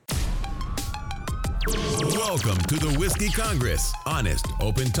Welcome to the Whiskey Congress. Honest,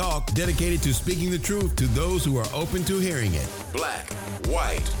 open talk dedicated to speaking the truth to those who are open to hearing it. Black,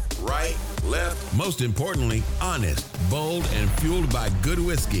 white, right, left. Most importantly, honest, bold, and fueled by good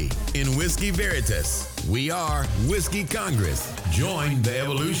whiskey. In Whiskey Veritas, we are Whiskey Congress. Join the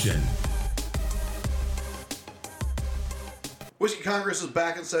evolution. Whiskey Congress is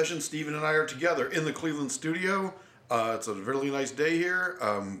back in session. Stephen and I are together in the Cleveland studio. It's a really nice day here.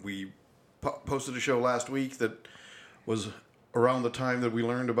 We posted a show last week that was around the time that we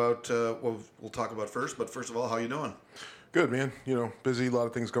learned about what we'll talk about first. But first of all, how you doing? Good, man. Busy, a lot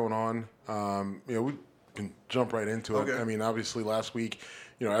of things going on. We can jump right into it. Okay. I mean, obviously last week,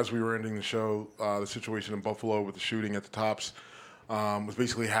 as we were ending the show, the situation in Buffalo with the shooting at the Tops was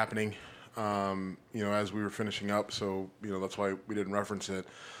basically happening, as we were finishing up. So, that's why we didn't reference it.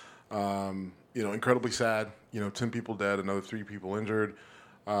 Incredibly sad. 10 people dead, another 3 people injured.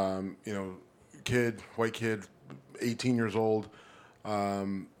 White kid, 18 years old,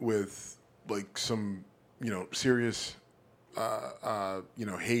 with like some, serious,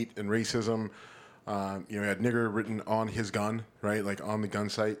 hate and racism. He had nigger written on his gun, right? Like on the gun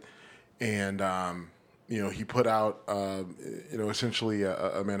sight. And, he put out, essentially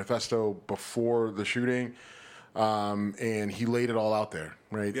a manifesto before the shooting. And he laid it all out there,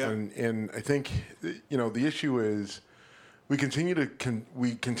 right? Yeah. And I think, the issue is, we continue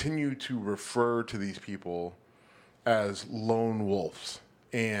to refer to these people as lone wolves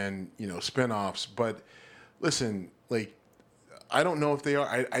and spinoffs. But listen, like, I don't know if they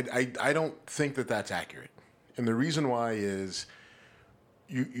are. I don't think that that's accurate. And the reason why is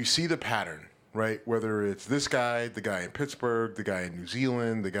you see the pattern, right? Whether it's this guy, the guy in Pittsburgh, the guy in New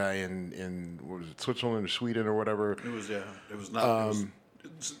Zealand, the guy in what was it, Switzerland or Sweden or whatever. It was not.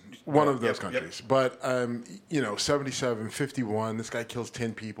 One of those countries. Yep. But, 77, 51, this guy kills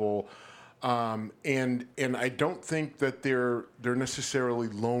 10 people. And I don't think that they're necessarily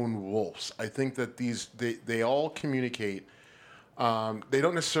lone wolves. I think that they all communicate. They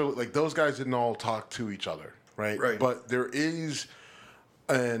don't necessarily, like, those guys didn't all talk to each other, right? Right. But there is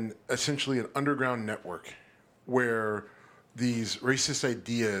essentially an underground network where these racist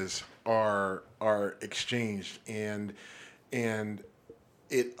ideas are exchanged and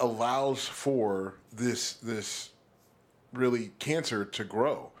it allows for this really cancer to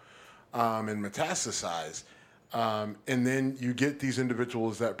grow and metastasize. And then you get these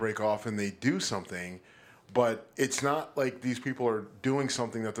individuals that break off and they do something, but it's not like these people are doing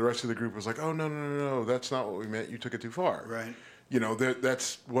something that the rest of the group was like, oh, no, that's not what we meant. You took it too far. Right.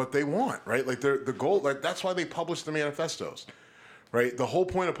 That's what they want, right? Like the goal, like that's why they publish the manifestos, right? The whole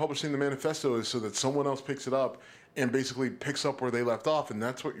point of publishing the manifesto is so that someone else picks it up and basically picks up where they left off, and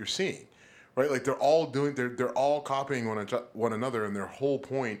that's what you're seeing, right? Like they're all copying one another, and their whole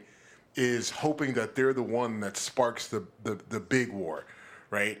point is hoping that they're the one that sparks the big war,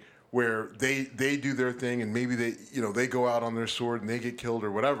 right? Where they do their thing, and maybe they go out on their sword and they get killed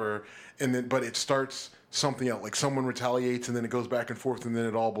or whatever, but it starts something else, like someone retaliates, and then it goes back and forth, and then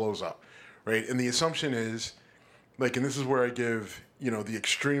it all blows up, right? And the assumption is, like, and this is where I give the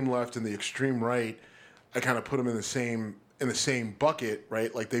extreme left and the extreme right, I kind of put them in the same bucket,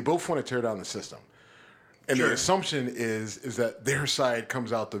 right? Like they both want to tear down the system. And Sure. The assumption is that their side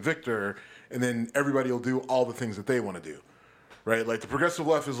comes out the victor, and then everybody will do all the things that they want to do, right? Like the progressive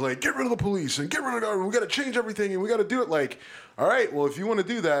left is like, get rid of the police and get rid of the government. We got to change everything and we got to do it. Like, all right, well, if you want to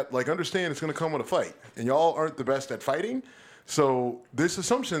do that, like understand it's going to come with a fight. And y'all aren't the best at fighting. So this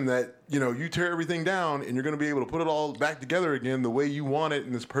assumption that, you tear everything down and you're going to be able to put it all back together again the way you want it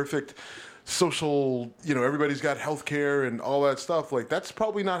in this perfect social, everybody's got health care and all that stuff. Like, that's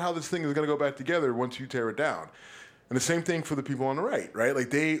probably not how this thing is going to go back together once you tear it down. And the same thing for the people on the right, right? Like,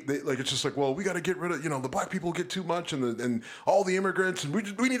 they like, it's just like, well, we got to get rid of, the black people get too much and all the immigrants, and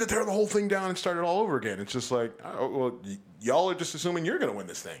we need to tear the whole thing down and start it all over again. It's just like, well, y'all are just assuming you're going to win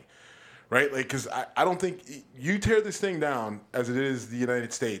this thing, right? Like, because I don't think you tear this thing down as it is the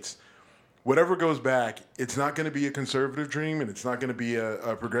United States, whatever goes back, it's not going to be a conservative dream and it's not going to be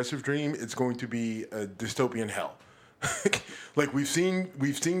a progressive dream. It's going to be a dystopian hell. Like we've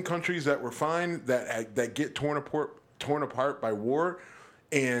seen countries that were fine that get torn apart by war,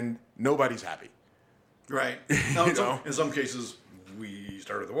 and nobody's happy. Right. Now, in some cases, we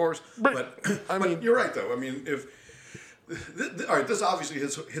started the wars, but I mean, you're right though. I mean, if all right, this obviously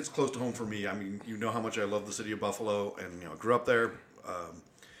hits close to home for me. I mean, you know how much I love the city of Buffalo, and grew up there.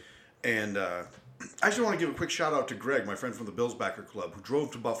 And I actually want to give a quick shout out to Greg, my friend from the Bills Backer Club, who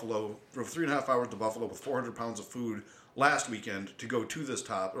drove 3.5 hours to Buffalo with 400 pounds of food last week to go to this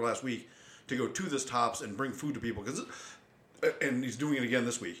Tops and bring food to people. And he's doing it again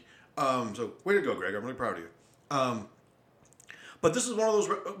this week. So way to go, Greg. I'm really proud of you. But this is one of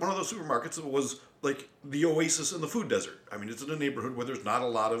those supermarkets that was like the oasis in the food desert. I mean, it's in a neighborhood where there's not a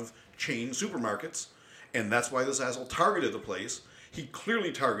lot of chain supermarkets, and that's why this asshole targeted the place. He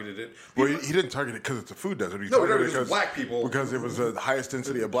clearly targeted it. Well, he didn't target it because it's a food desert. He No, targeted because black people. Because it was the highest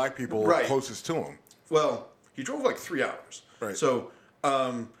density of black people closest to him. Well, he drove like 3 hours. Right. So,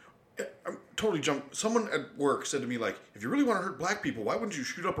 I'm totally jumped. Someone at work said to me, like, if you really want to hurt black people, why wouldn't you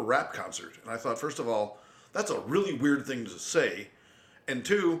shoot up a rap concert? And I thought, first of all, that's a really weird thing to say. And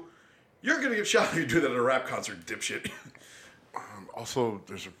two, you're going to get shot if you do that at a rap concert, dipshit. Also,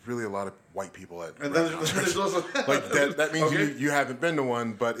 there's really a lot of white people at And then there's also... like that means okay. you haven't been to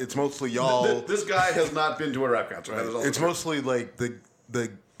one, but it's mostly y'all. This guy has not been to a rap concert. Right. That is all it's mostly like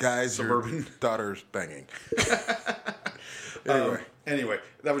the guys Suburban. your daughter's banging. Anyway,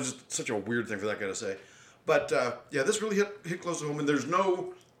 that was just such a weird thing for that guy to say. But yeah, this really hit close to home, and there's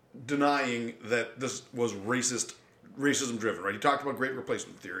no denying that this was racism driven, right? He talked about great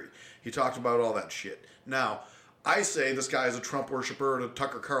replacement theory. He talked about all that shit. Now, I say this guy is a Trump worshiper and a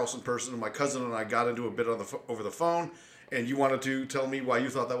Tucker Carlson person, and my cousin and I got into a bit over the phone, and you wanted to tell me why you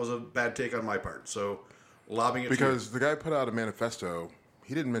thought that was a bad take on my part. So, lobbing it because the guy put out a manifesto.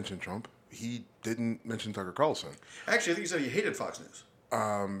 He didn't mention Trump. He didn't mention Tucker Carlson. Actually, I think he said he hated Fox News.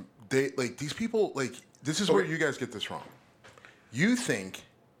 They like these people. Like this is where you guys get this wrong. You think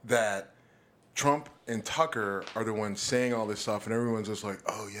that Trump and Tucker are the ones saying all this stuff, and everyone's just like,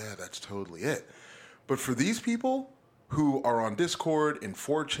 "Oh yeah, that's totally it." But for these people who are on Discord and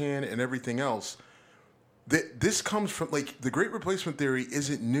 4chan and everything else, this comes from like the Great Replacement Theory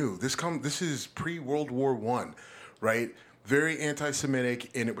isn't new. This is pre-World War I, right? Very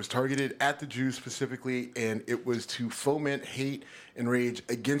anti-Semitic, and it was targeted at the Jews specifically, and it was to foment hate and rage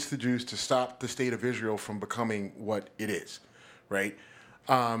against the Jews to stop the state of Israel from becoming what it is, right?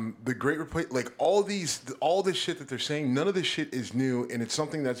 The Great like all this shit that they're saying, none of this shit is new, and it's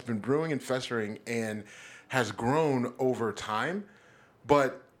something that's been brewing and festering and has grown over time,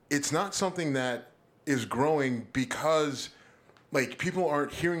 but it's not something that is growing because like people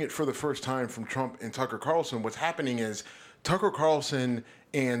aren't hearing it for the first time from Trump and Tucker Carlson. What's happening is Tucker Carlson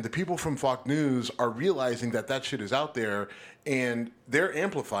and the people from Fox News are realizing that shit is out there, and they're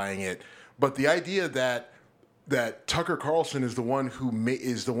amplifying it. But the idea that Tucker Carlson is the one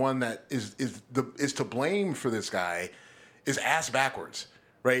that is to blame for this guy is ass backwards,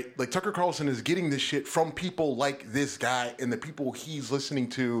 right? Like Tucker Carlson is getting this shit from people like this guy and the people he's listening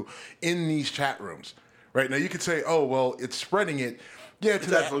to in these chat rooms, right? Now you could say, oh well, it's spreading it. Yeah,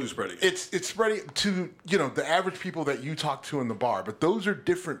 it's absolutely spreading. It's spreading to the average people that you talk to in the bar, but those are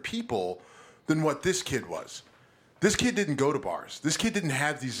different people than what this kid was. This kid didn't go to bars. This kid didn't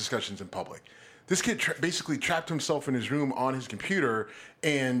have these discussions in public. This kid basically trapped himself in his room on his computer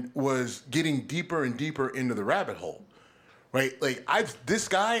and was getting deeper and deeper into the rabbit hole, right? Like I've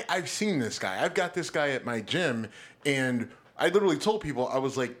seen this guy. I've got this guy at my gym, and I literally told people, I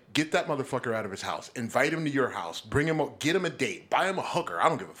was like, get that motherfucker out of his house. Invite him to your house. Bring him up. Get him a date. Buy him a hooker. I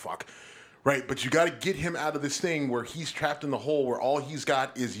don't give a fuck. Right? But you got to get him out of this thing where he's trapped in the hole where all he's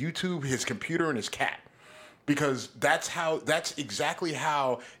got is YouTube, his computer, and his cat. Because that's exactly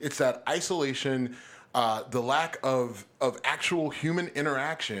how it's that isolation, the lack of actual human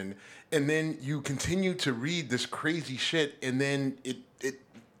interaction. And then you continue to read this crazy shit, and then it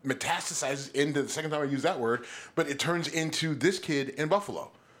metastasizes into the second time I use that word, but it turns into this kid in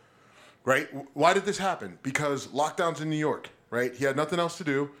Buffalo, right? Why did this happen? Because lockdowns in New York, right? He had nothing else to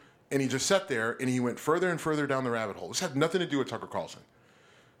do, and he just sat there, and he went further and further down the rabbit hole. This had nothing to do with Tucker Carlson.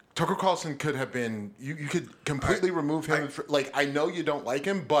 Tucker Carlson could have been, you could completely remove him. I know you don't like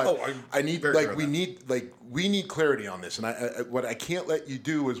him, but we need clarity on this. And what I can't let you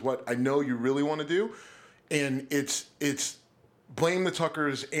do is what I know you really want to do. And it's blame the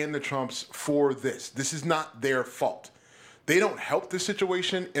Tuckers and the Trumps for this. This is not their fault. They don't help this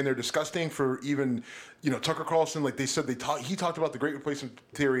situation, and they're disgusting for even, Tucker Carlson, like they said, he talked about the Great Replacement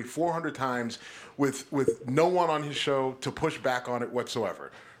Theory 400 times with no one on his show to push back on it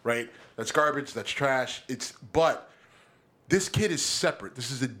whatsoever, right? That's garbage, that's trash. But this kid is separate.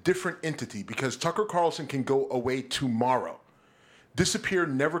 This is a different entity because Tucker Carlson can go away tomorrow. Disappear,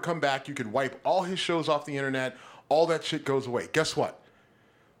 never come back. You could wipe all his shows off the internet. All that shit goes away. Guess what?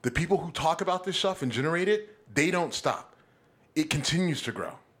 The people who talk about this stuff and generate it, they don't stop. It continues to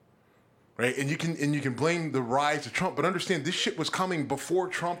grow, right? And you can blame the rise of Trump, but understand this shit was coming before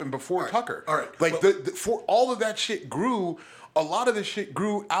Trump and before Tucker. All right. Like for all of that shit grew. A lot of this shit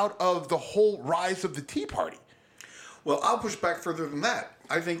grew out of the whole rise of the Tea Party. Well, I'll push back further than that.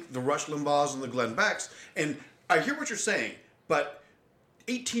 I think the Rush Limbaughs and the Glenn Becks, and I hear what you're saying, but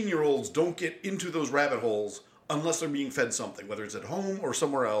 18-year-olds don't get into those rabbit holes unless they're being fed something, whether it's at home or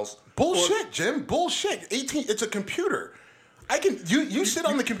somewhere else. Bullshit, Jim. Bullshit. 18. It's a computer. You sit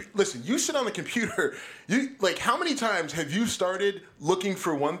on the computer. Listen, you sit on the computer. How many times have you started looking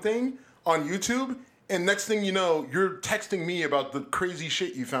for one thing on YouTube, and next thing you know, you're texting me about the crazy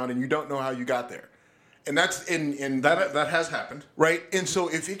shit you found, and you don't know how you got there. And that's that has happened, right? And so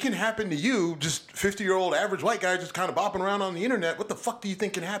if it can happen to you, just 50-year-old average white guy just kind of bopping around on the internet, what the fuck do you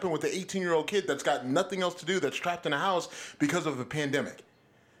think can happen with the 18-year-old kid that's got nothing else to do, that's trapped in a house because of the pandemic?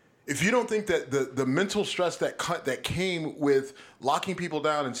 If you don't think that the mental stress that came with locking people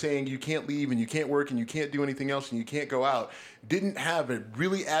down and saying you can't leave and you can't work and you can't do anything else and you can't go out didn't have a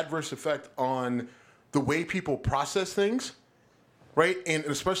really adverse effect on the way people process things, right? And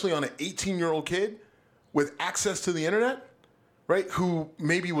especially on an 18-year-old kid with access to the internet, right, who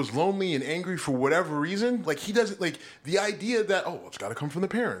maybe was lonely and angry for whatever reason, he doesn't, the idea that, it's got to come from the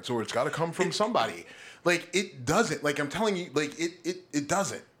parents or it's got to come from somebody, it doesn't. I'm telling you, it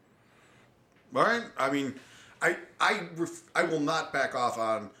doesn't. All right. I mean, I will not back off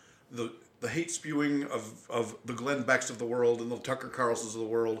on the hate spewing of the Glenn Becks of the world and the Tucker Carlsons of the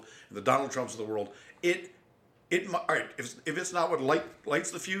world and the Donald Trumps of the world. All right, if it's not what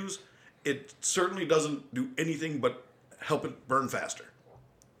lights the fuse, it certainly doesn't do anything but help it burn faster.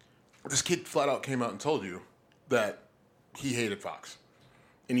 This kid flat out came out and told you that he hated Fox.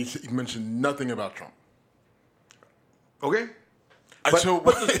 And he mentioned nothing about Trump. Okay. But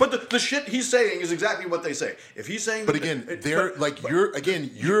the shit he's saying is exactly what they say. If he's saying, but again,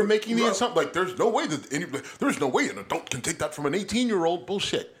 you're making the assumption there's no way an adult can take that from an 18-year-old.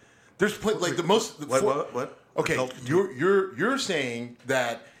 Bullshit. There's what? Okay, you're saying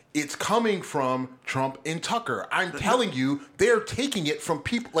that it's coming from Trump and Tucker. I'm telling you, they're taking it from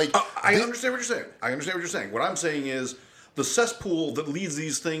people I understand what you're saying. What I'm saying is the cesspool that leads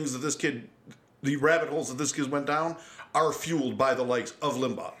these things that this kid, the rabbit holes that this kid went down, are fueled by the likes of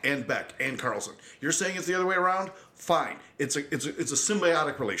Limbaugh and Beck and Carlson. You're saying it's the other way around? Fine. It's a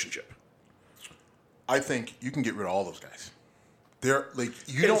symbiotic relationship. I think you can get rid of all those guys. They're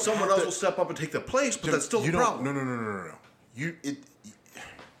someone else will step up and take their place, but that's still the problem. No.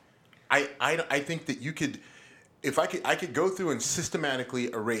 I think that you could, I could go through and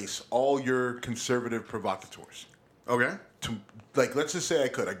systematically erase all your conservative provocateurs. Okay. Let's just say I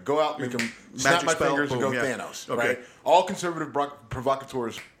could. I go out, make them snap my fingers boom, and go Thanos. Okay. Right? All conservative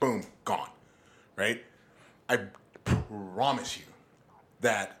provocateurs, boom, gone. Right? I promise you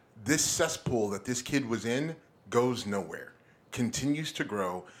that this cesspool that this kid was in goes nowhere. Continues to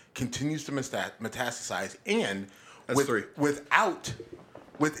grow, continues to metastasize, and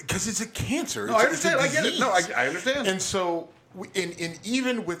because it's a cancer. No, I understand. I get it. No, I understand. And so,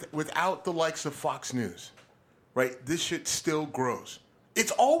 even without the likes of Fox News, right, this shit still grows.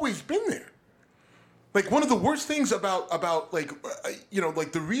 It's always been there. One of the worst things about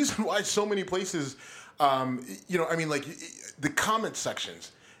the reason why so many places, the comment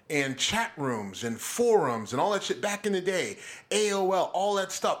sections and chat rooms and forums and all that shit back in the day, AOL, all that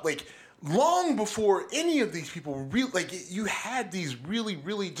stuff, long before any of these people you had these really,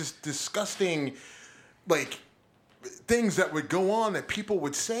 really just disgusting, things that would go on that people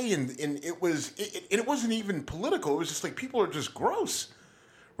would say, and it wasn't even political. It was just people are just gross,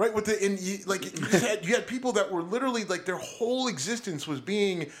 right? You had people that were literally their whole existence was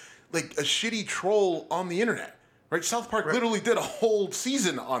being a shitty troll on the internet, right? South Park literally did a whole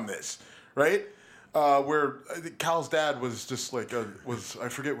season on this, right? Where Cal's dad was just I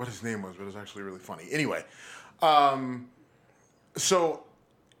forget what his name was, but it was actually really funny. Anyway, so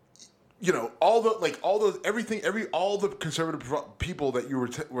all the conservative people that you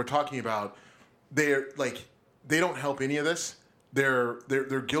were talking about, they don't help any of this. They're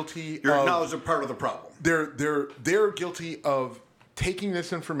guilty. You're acknowledging part of the problem. They're guilty of taking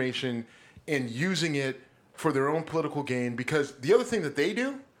this information and using it for their own political gain. Because the other thing that they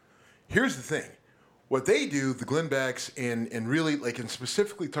do, here's the thing. What they do, the Glenn Becks and really and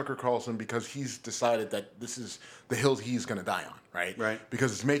specifically Tucker Carlson, because he's decided that this is the hill he's going to die on, right? Right.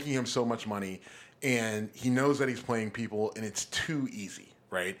 Because it's making him so much money, and he knows that he's playing people, and it's too easy,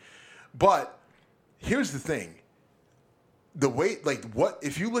 right? But here's the thing: the way, what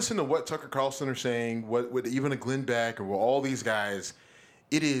if you listen to what Tucker Carlson are saying, what even a Glenn Beck or all these guys,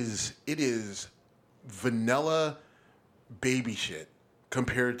 it is vanilla baby shit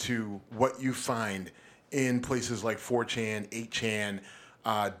compared to what you find in places like 4chan, 8chan,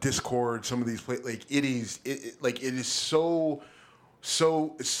 Discord, some of these places. It is so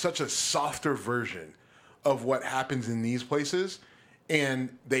it's such a softer version of what happens in these places, and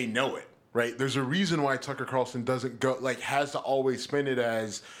they know it. right? There's a reason why Tucker Carlson doesn't go, like, has to always spin it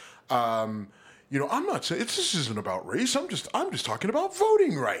as, I'm not saying this isn't about race. I'm just talking about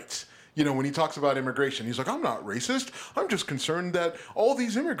voting rights. When he talks about immigration, he's like, I'm not racist. I'm just concerned that all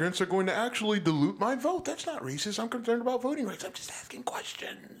these immigrants are going to actually dilute my vote. That's not racist. I'm concerned about voting rights. I'm just asking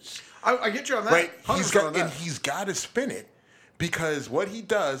questions. I get you on that. Right? And he's got to spin it, because what he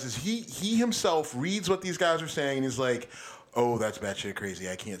does is he himself reads what these guys are saying and he's like, oh, that's batshit crazy.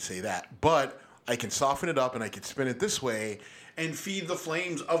 I can't say that. But I can soften it up and I can spin it this way. And feed the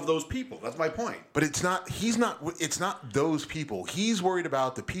flames of those people. That's my point. But it's not those people. He's worried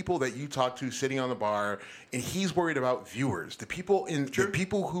about the people that you talk to sitting on the bar, and he's worried about viewers. The people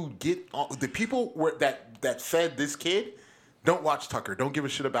that fed this kid don't watch Tucker, don't give a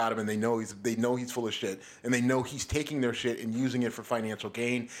shit about him, and they know he's full of shit, and they know he's taking their shit and using it for financial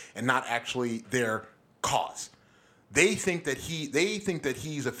gain and not actually their cause. They think that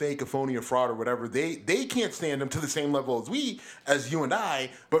he's a fake, a phony, a fraud, or whatever. They can't stand him to the same level as you and I,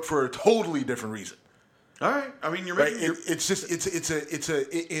 but for a totally different reason. All right. I mean, you're right. making. This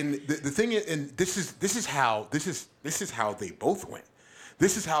is how they both win.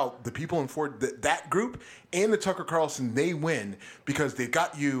 This is how the people in Ford, that group and the Tucker Carlson, they win because they've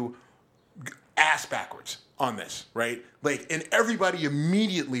got you ass backwards on this, right? And everybody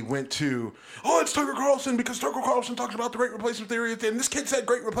immediately went to, it's Tucker Carlson because Tucker Carlson talks about the great replacement theory, and this kid said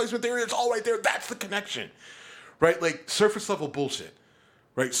great replacement theory, it's all right there. That's the connection, right? Surface level bullshit,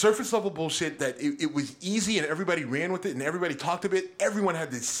 right? Surface level bullshit that it was easy and everybody ran with it and everybody talked of it. Everyone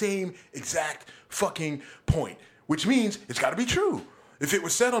had the same exact fucking point, which means it's got to be true. If it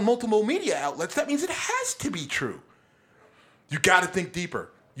was said on multiple media outlets, that means it has to be true. You got to think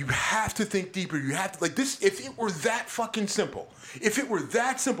deeper. You have to think deeper. You have to, this, if it were that fucking simple,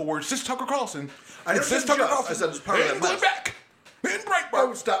 where it's just Tucker Carlson, I said it's part of that mess. Back, and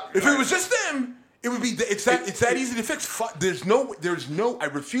Breitbart. Stop. If it was just them, it would be, it's that easy to fix. There's no, I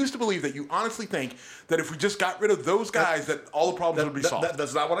refuse to believe that you honestly think that if we just got rid of those guys, that all the problems would be solved.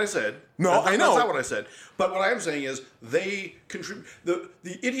 That's not what I said. No, I know. That's not what I said. But what I am saying is they contribute. The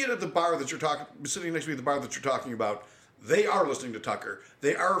idiot at the bar that you're talking, sitting next to me at the bar that you're talking about, they are listening to Tucker.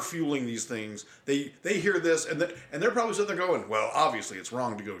 They are fueling these things. They hear this, and they're probably sitting there going, well, obviously it's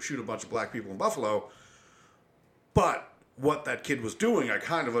wrong to go shoot a bunch of black people in Buffalo, but what that kid was doing, I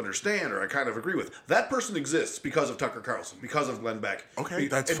kind of understand, or I kind of agree with. That person exists because of Tucker Carlson, because of Glenn Beck. Okay,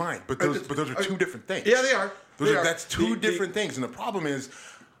 that's fine, but those are two different things. Yeah, they are. That's two different things, and the problem is,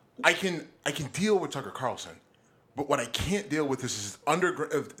 I can deal with Tucker Carlson. But what I can't deal with is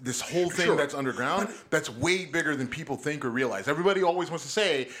this whole thing that's underground, that's way bigger than people think or realize. Everybody always wants to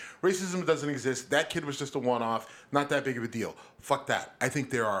say, racism doesn't exist, that kid was just a one-off, not that big of a deal. Fuck that. I think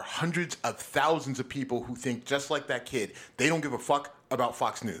there are hundreds of thousands of people who think just like that kid. They don't give a fuck about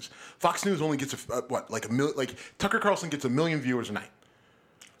Fox News. Fox News only gets, Tucker Carlson gets 1 million viewers a night.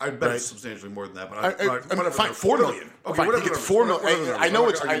 I bet it's substantially more than that, but fine, 4 million. Okay, fine, whatever. He gets 4 million. I know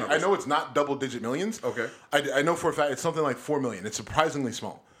it's not double-digit millions. Okay, I know for a fact it's something like 4 million. It's surprisingly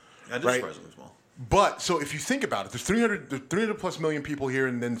small. That is surprisingly small. But so if you think about it, there's 300 plus million people here,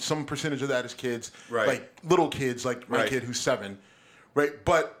 and then some percentage of that is kids, right? Like little kids, like my kid who's 7, right?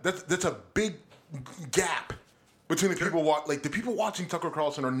 But that's a big gap between the people the people watching Tucker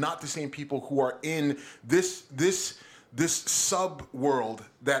Carlson are not the same people who are in this sub-world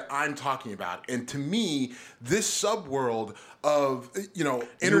that I'm talking about. And to me, this sub-world of,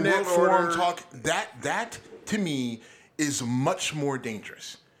 internet forum talk, that to me is much more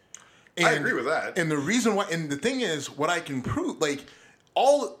dangerous. And, I agree with that. And the reason why, and the thing is, what I can prove,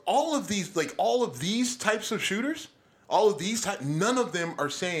 all of these types of shooters, none of them are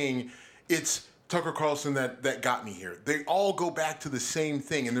saying it's Tucker Carlson that got me here. They all go back to the same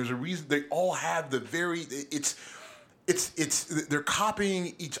thing. And there's a reason they all have they're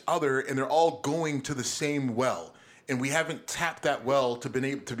copying each other, and they're all going to the same well, and we haven't tapped that well to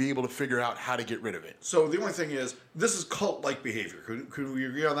be able to figure out how to get rid of it. So the only thing is, this is cult-like behavior. Could we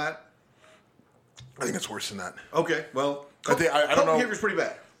agree on that? I think it's worse than that. Okay, well, I don't know. Behavior's pretty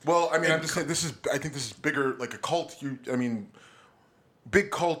bad. Well, I mean, I'm just saying I think this is bigger, like a cult.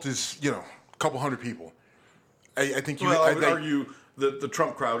 Big cult is a couple hundred people. I think you. Well, I would argue the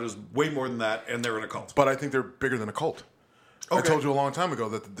Trump crowd is way more than that, and they're in a cult. But I think they're bigger than a cult. Okay. I told you a long time ago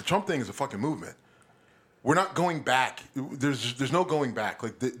that the Trump thing is a fucking movement. We're not going back. There's no going back.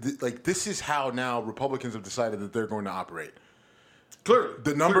 This is how now Republicans have decided that they're going to operate. Clearly,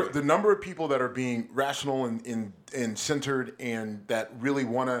 the number of people that are being rational and centered and that really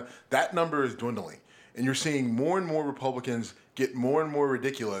that number is dwindling, and you're seeing more and more Republicans get more and more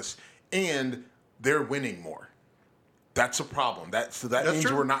ridiculous, and they're winning more. That's a problem. That means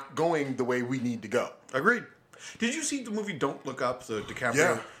true. we're not going the way we need to go. Agreed. Did you see the movie Don't Look Up, the DiCaprio?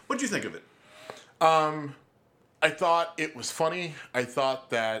 Yeah. What did you think of it? I thought it was funny. I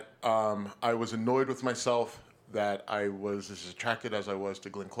thought that I was annoyed with myself that I was as attracted as I was to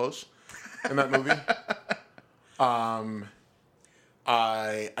Glenn Close in that movie.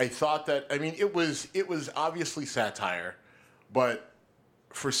 I thought that, I mean, it was obviously satire, but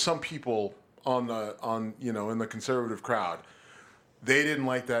for some people in the conservative crowd, they didn't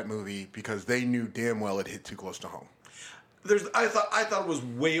like that movie because they knew damn well it hit too close to home. I thought it was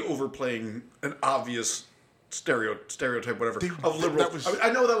way overplaying an obvious stereotype, whatever, of liberals. I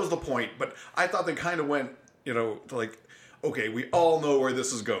know that was the point, but I thought they kind of went, to like, okay, we all know where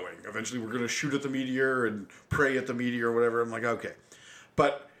this is going. Eventually, we're going to shoot at the meteor and pray at the meteor or whatever. I'm like, okay,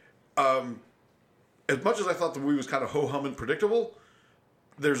 but as much as I thought the movie was kind of ho-hum and predictable,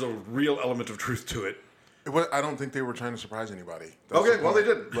 there's a real element of truth to it. I don't think they were trying to surprise anybody. Okay, well, they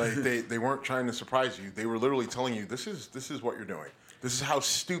did. Like they weren't trying to surprise you. They were literally telling you this is what you're doing. This is how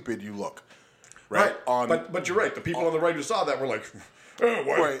stupid you look. Right. But you're right. The people on the right who saw that were like, oh,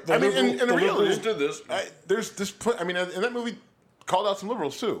 why? Right. The the liberals did this. There's this. And that movie called out some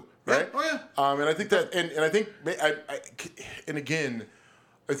liberals too. Right. Yeah. Oh yeah. And I think that, and I think, and again,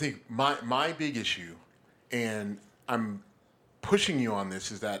 I think my big issue, and I'm pushing you on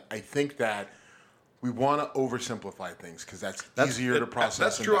this, is that I think that we want to oversimplify things because that's easier to process.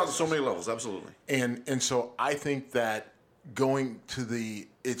 That's true on so many levels, absolutely. And so I think that going to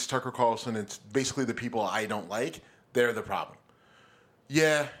it's Tucker Carlson, it's basically the people I don't like, they're the problem.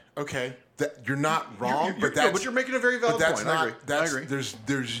 Yeah, okay. You're not wrong, but you're making a very valid point. I agree.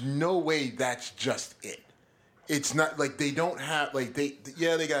 There's no way that's just it. It's not like they don't have they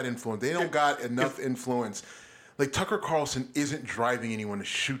got influence. They don't got enough influence. Like Tucker Carlson isn't driving anyone to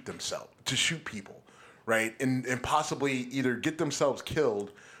shoot people. Right, and possibly either get themselves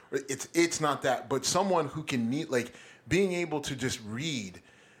killed. It's not that, but someone who can being able to just read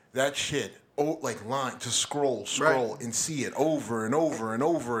that shit, to scroll right, and see it over and over and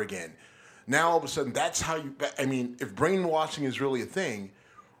over again. Now all of a sudden, that's how you. I mean, if brainwashing is really a thing,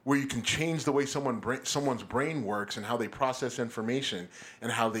 where you can change the way someone's brain works and how they process information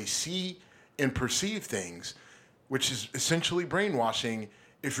and how they see and perceive things, which is essentially brainwashing.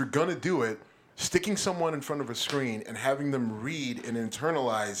 If you're gonna do it, sticking someone in front of a screen and having them read and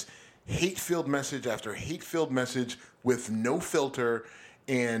internalize hate-filled message after hate-filled message with no filter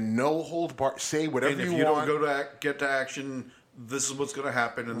and no hold bar, say whatever you want. And if you don't get to action, this is what's going to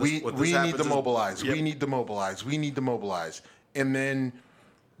happen. And we need to mobilize. Yep. We need to mobilize. We need to mobilize. And then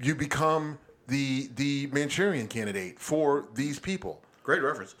you become the Manchurian candidate for these people. Great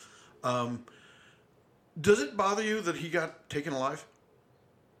reference. Does it bother you that he got taken alive?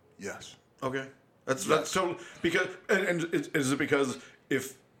 Yes. Okay, that's totally because and is it because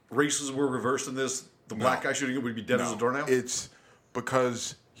if races were reversed in this, the black guy shooting it would be dead as a doornail? It's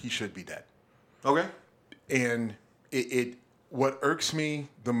because he should be dead. Okay, and what irks me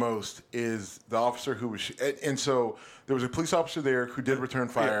the most is the officer who was and so there was a police officer there who did return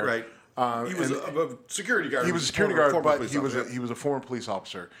fire. Yeah, right. He was a security guard. He was a security guard, but he was a former police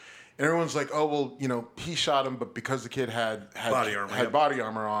officer. And everyone's like, oh well, he shot him, but because the kid had body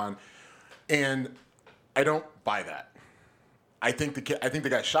armor on. And I don't buy that. I think the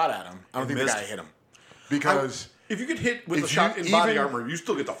guy shot at him. I don't think the guy hit him. Because if you get hit with a shot in body armor, you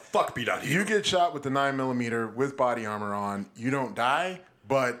still get the fuck beat out of you. You get shot with the 9mm with body armor on, you don't die,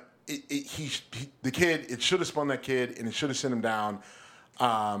 but the kid, it should have spun that kid and it should have sent him down.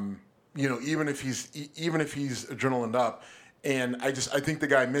 Even if he's adrenalined up. And I think the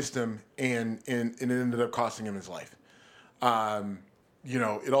guy missed him and it ended up costing him his life.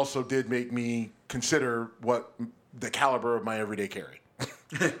 It also did make me consider what the caliber of my everyday carry.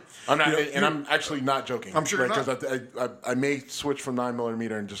 I'm not, I'm actually not joking. I'm sure because I may switch from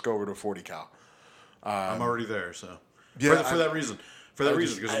 9mm and just go over to 40 cal. I'm already there, so yeah, for that reason. For that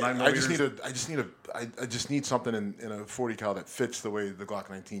reason, because 9mm. I just need something in a 40 cal that fits the way the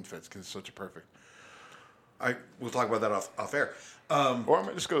Glock 19 fits because it's such a perfect. We'll talk about that off air. Or I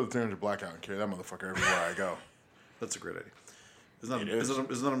might just go to the 300 Blackout and carry that motherfucker everywhere I go. That's a great idea. Isn't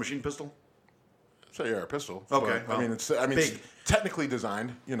that a machine pistol? So yeah, a pistol. Okay. Well, it's technically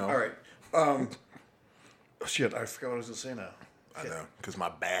designed. All right. Shit, I forgot what I was going to say now. I know, because my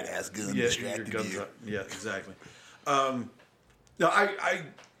badass gun distracted you. Yeah, exactly. No, I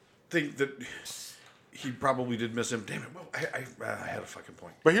think that he probably did miss him. Damn it! Well, I had a fucking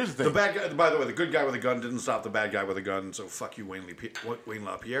point. But here's the thing. The bad guy, by the way, the good guy with a gun didn't stop the bad guy with a gun. So fuck you, Wayne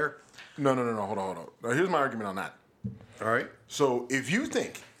LaPierre. No. Hold on. Now, here's my argument on that. All right. So if you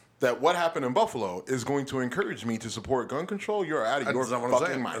think that what happened in Buffalo is going to encourage me to support gun control, you're out of your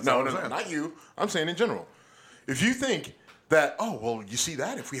fucking mind. No, not you. I'm saying in general. If you think that, oh, well, you see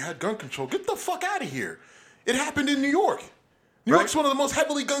that? If we had gun control, get the fuck out of here. It happened in New York. New York's one of the most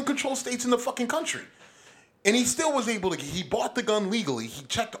heavily gun control states in the fucking country. And he still was able to, he bought the gun legally. He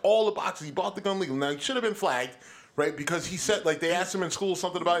checked all the boxes. He bought the gun legally. Now, he should have been flagged, right? Because he said, like, they asked him in school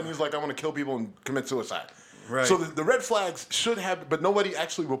something about it, and he was like, I want to kill people and commit suicide. Right. So the red flags should have, but nobody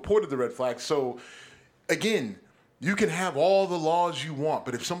actually reported the red flags. So, again, you can have all the laws you want,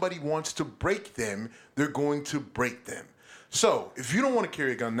 but if somebody wants to break them, they're going to break them. So, if you don't want to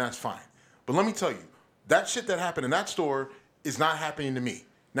carry a gun, that's fine. But let me tell you, that shit that happened in that store is not happening to me.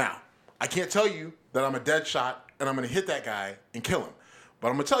 Now, I can't tell you that I'm a dead shot and I'm going to hit that guy and kill him. But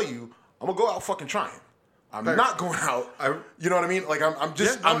I'm going to tell you, I'm going to go out fucking trying. I'm not going out, you know what I mean? Like, I'm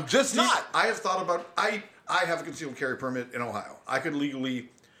just not. I have thought about, I have a concealed carry permit in Ohio. I could legally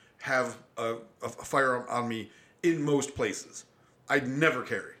have a firearm on me in most places. I'd never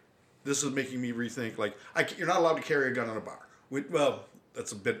carry. This is making me rethink, like, you're not allowed to carry a gun in a bar. Well,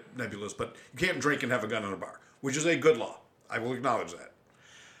 that's a bit nebulous, but you can't drink and have a gun in a bar, which is a good law. I will acknowledge that.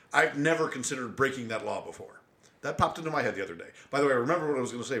 I've never considered breaking that law before. That popped into my head the other day. By the way, I remember what I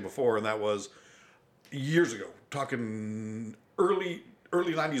was going to say before, and that was years ago, talking early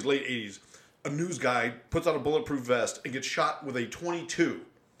 90s, late 80s, a news guy puts on a bulletproof vest and gets shot with a .22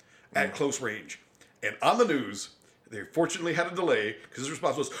 at close range. And on the news, they fortunately had a delay because his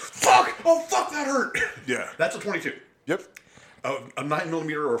response was, fuck! Oh, fuck, that hurt! Yeah. That's a .22. Yep. A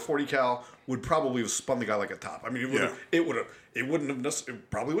 9mm or a 40 cal would probably have spun the guy like a top. I mean, it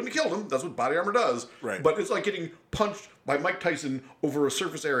probably wouldn't have killed him. That's what body armor does. Right. But it's like getting punched by Mike Tyson over a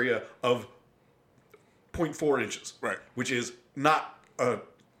surface area of 0.4 inches. Right. Which is not a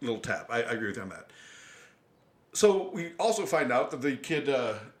little tap. I agree with you on that. So we also find out that the kid,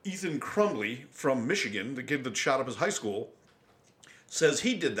 Ethan Crumley from Michigan, the kid that shot up his high school, says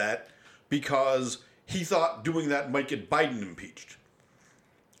he did that because he thought doing that might get Biden impeached.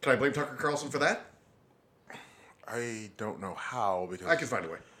 Can I blame Tucker Carlson for that? I don't know how, because I can find a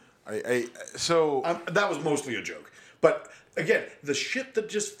way. That was mostly a joke. But again, the shit that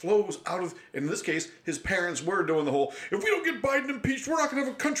just flows out of, in this case, his parents were doing the whole, if we don't get Biden impeached, we're not going to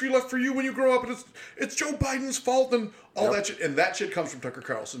have a country left for you when you grow up, and it's Joe Biden's fault, and all that shit. And that shit comes from Tucker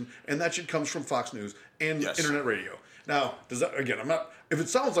Carlson, and that shit comes from Fox News and internet radio. Now, if it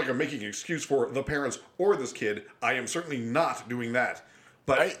sounds like I'm making an excuse for the parents or this kid, I am certainly not doing that.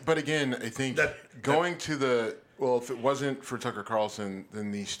 But again, I think if it wasn't for Tucker Carlson,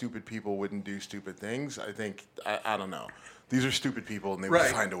 then these stupid people wouldn't do stupid things. I think, I don't know. These are stupid people, and they will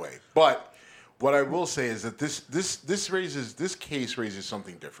find a way. But what I will say is that this case raises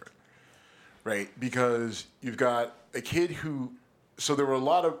something different, right? Because you've got a kid so there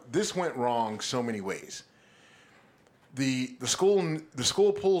were this went wrong so many ways. The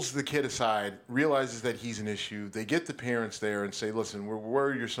school pulls the kid aside, realizes that he's an issue. They get the parents there and say, listen, we're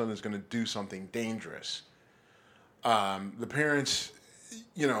worried your son is going to do something dangerous. The parents,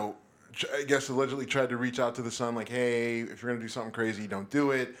 I guess allegedly tried to reach out to the son like, hey, if you're going to do something crazy, don't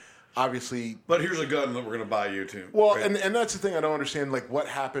do it. Obviously. But here's a gun that we're going to buy you too. Well, right? and that's the thing I don't understand, like what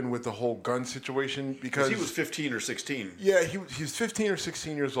happened with the whole gun situation. Because he was 15 or 16. Yeah, he was 15 or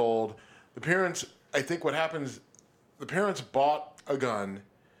 16 years old. The parents, I think what happens, the parents bought a gun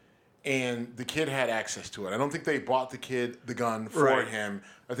and the kid had access to it. I don't think they bought the kid the gun for him.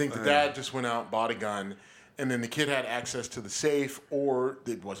 I think the dad just went out and bought a gun. And then the kid had access to the safe, or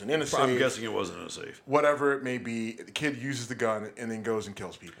it wasn't in a safe. I'm guessing it wasn't in a safe. Whatever it may be, the kid uses the gun and then goes and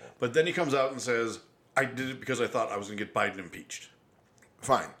kills people. But then he comes out and says, I did it because I thought I was going to get Biden impeached.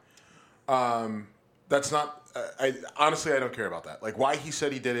 Fine. That's not... honestly, I don't care about that. Like, why he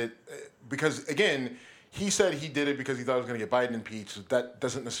said he did it... Because, again, he said he did it because he thought he was going to get Biden impeached. That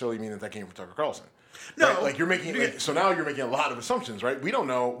doesn't necessarily mean that came from Tucker Carlson. No. Right? Like, you're making... so now you're making a lot of assumptions, right? We don't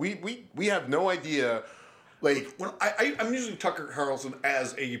know. We have no idea... Like, I'm using Tucker Carlson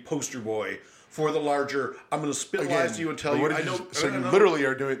as a poster boy for the larger. I'm going to spit lies to you and tell you. Literally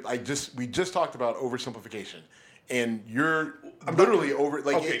are doing. We just talked about oversimplification, and you're literally over.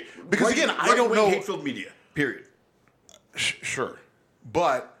 Like, because again, I don't know. Hate-filled media. Period. Sure,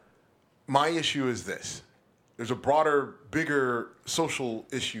 but my issue is this: there's a broader, bigger social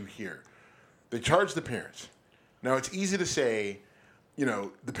issue here. They charge the parents. Now it's easy to say,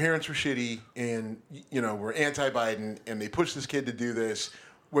 the parents were shitty and, we're anti-Biden and they pushed this kid to do this,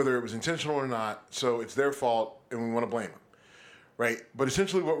 whether it was intentional or not, so it's their fault and we want to blame them, right? But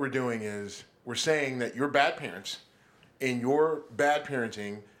essentially what we're doing is we're saying that your bad parents and your bad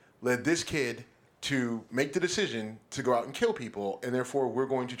parenting led this kid to make the decision to go out and kill people, and therefore we're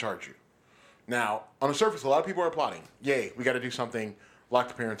going to charge you. Now, on the surface, a lot of people are applauding. Yay, we got to do something, lock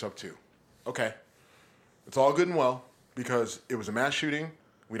the parents up too. Okay. It's all good and well because it was a mass shooting.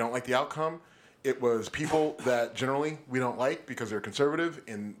 We don't like the outcome. It was people that generally we don't like because they're conservative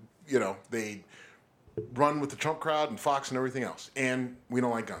and, they run with the Trump crowd and Fox and everything else. And we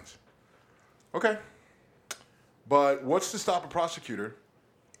don't like guns. Okay. But what's to stop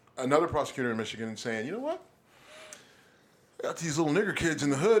another prosecutor in Michigan saying, you know what? I got these little nigger kids in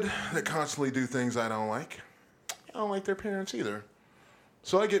the hood that constantly do things I don't like. I don't like their parents either.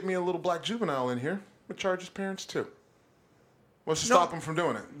 So I get me a little black juvenile in here and charge his parents too. What's to stop them from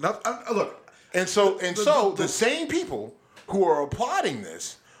doing it? Look. And so the same people who are applauding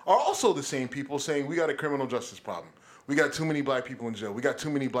this are also the same people saying we got a criminal justice problem. We got too many black people in jail. We got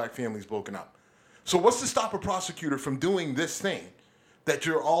too many black families broken up. So what's to stop a prosecutor from doing this thing that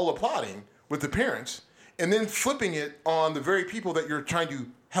you're all applauding with the parents and then flipping it on the very people that you're trying to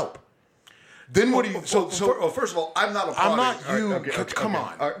help? Then what do you... So first of all, I'm not applauding. I'm not you. Okay, come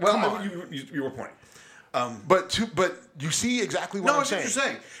on. All right, well, come on. You were pointing. But you see exactly what I'm saying. No, I see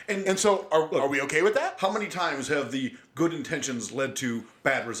what you're saying. And so are we okay with that? How many times have the good intentions led to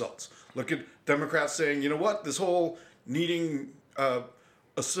bad results? Look at Democrats saying, you know what, this whole needing a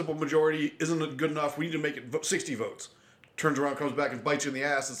simple majority isn't good enough. We need to make it 60 votes. Turns around, comes back and bites you in the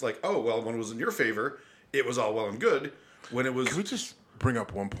ass. It's like, oh, well, when it was in your favor, it was all well and good. When it was... Can we just bring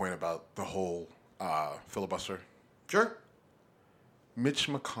up one point about the whole filibuster? Sure. Mitch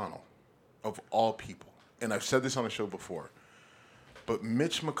McConnell, of all people, and I've said this on the show before, but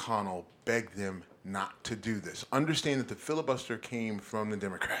Mitch McConnell begged them not to do this. Understand that the filibuster came from the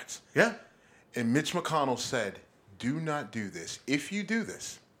Democrats. Yeah. And Mitch McConnell said, do not do this. If you do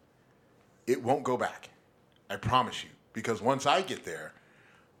this, it won't go back. I promise you. Because once I get there,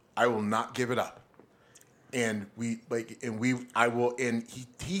 I will not give it up. And he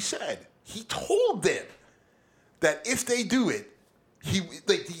told them that if they do it,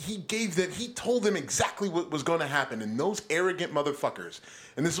 he told them exactly what was going to happen. And those arrogant motherfuckers,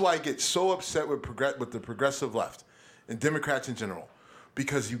 and this is why I get so upset with the progressive left and Democrats in general,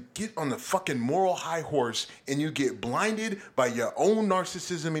 because you get on the fucking moral high horse and you get blinded by your own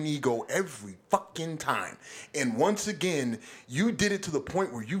narcissism and ego every fucking time. And once again, you did it to the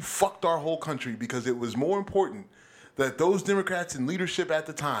point where you fucked our whole country because it was more important that those Democrats in leadership at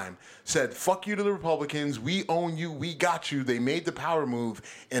the time said, fuck you to the Republicans, we own you, we got you. They made the power move,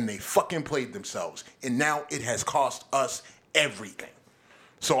 and they fucking played themselves. And now it has cost us everything.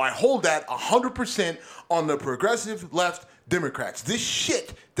 So I hold that 100% on the progressive left Democrats. This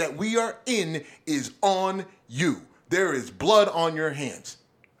shit that we are in is on you. There is blood on your hands.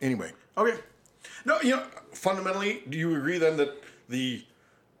 Anyway. Okay. No, fundamentally, do you agree then that the...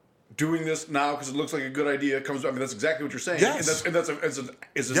 doing this now because it looks like a good idea comes. I mean, that's exactly what you're saying. Yes.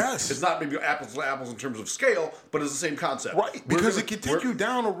 Yes. It's not maybe apples to apples in terms of scale, but it's the same concept. Right. Because it can take you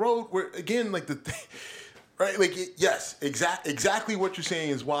down a road where, again, like right? Like, yes, exactly what you're saying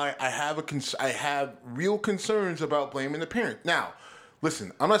is why I have real concerns about blaming the parent. Now,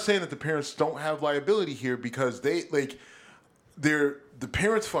 listen, I'm not saying that the parents don't have liability here because the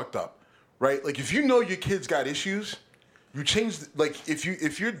parents fucked up, right? Like, if you know your kid's got issues. You change,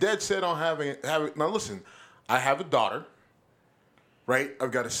 if you're dead set on having now listen, I have a daughter, right?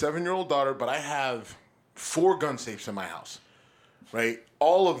 I've got a 7-year-old daughter, but I have 4 gun safes in my house, right?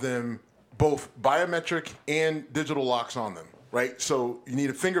 All of them, both biometric and digital locks on them, right? So you need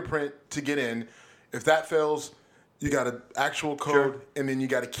a fingerprint to get in. If that fails, you got an actual code, sure. And then you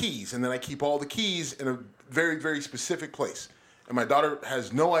got keys. And then I keep all the keys in a very, very specific place. And my daughter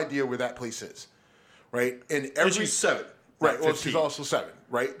has no idea where that place is, right? And she's 7. Right, well, she's also 7,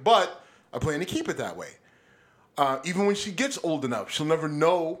 right? But I plan to keep it that way. Even when she gets old enough, she'll never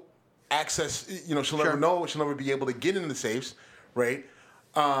know access, she'll sure. never know, she'll never be able to get in the safes, right?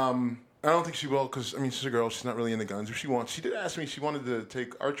 I don't think she will because, she's a girl, she's not really into guns. If she wants, she did ask me, she wanted to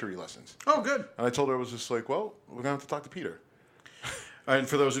take archery lessons. Oh, good. And I told her I was just like, well, we're going to have to talk to Peter. And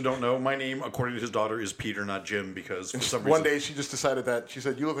for those who don't know, my name, according to his daughter, is Peter, not Jim, because for some reason... One day she just decided that, she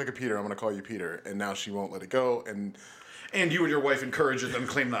said, you look like a Peter, I'm going to call you Peter. And now she won't let it go, and you and your wife encourage it and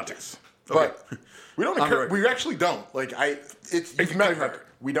claim not to. Okay. But we don't encourage. We actually don't. You've met her.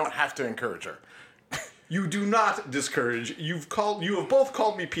 We don't have to encourage her. You do not discourage. You have both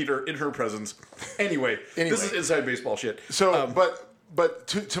called me Peter in her presence. Anyway, this is inside baseball shit. So, but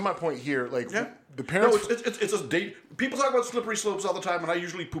to my point here, the parents. No, it's a date. People talk about slippery slopes all the time, and I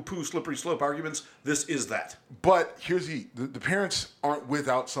usually poo-poo slippery slope arguments. This is that. But here's the parents aren't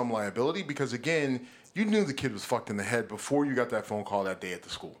without some liability because again. You knew the kid was fucked in the head before you got that phone call that day at the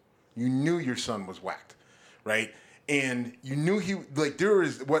school. You knew your son was whacked, right? And you knew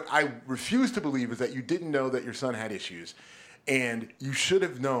what I refuse to believe is that you didn't know that your son had issues, and you should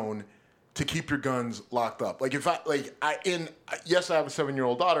have known to keep your guns locked up. Yes, I have a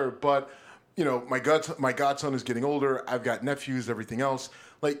 7-year-old daughter, but my godson is getting older. I've got nephews, everything else.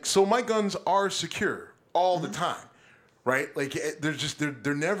 So my guns are secure all the time, right?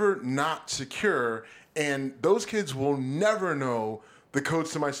 They're never not secure, and those kids will never know the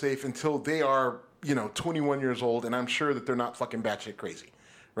codes to my safe until they are 21 years old, and I'm sure that they're not fucking batshit crazy,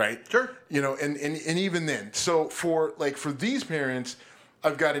 right? Sure. And even then. So for these parents,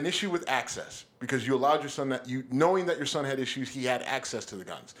 I've got an issue with access because you allowed your son knowing that your son had issues, he had access to the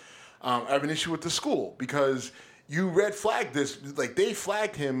guns. I have an issue with the school because you red flagged this, they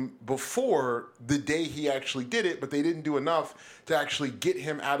flagged him before the day he actually did it, but they didn't do enough to actually get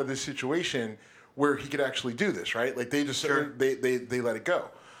him out of this situation where he could actually do this, right? They just they let it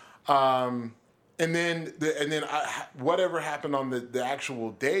go. And then whatever happened on the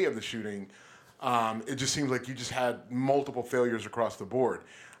actual day of the shooting, it just seems like you just had multiple failures across the board.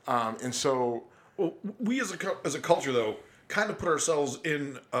 And so, well, we as a culture though kind of put ourselves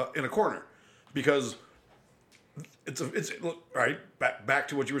in a corner because it's right back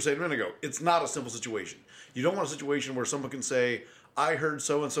to what you were saying a minute ago. It's not a simple situation. You don't want a situation where someone can say, "I heard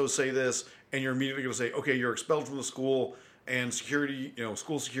so and so say this," and you're immediately going to say, "Okay, you're expelled from the school." And security,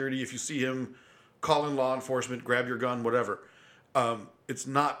 school security, if you see him, call in law enforcement, grab your gun, whatever. It's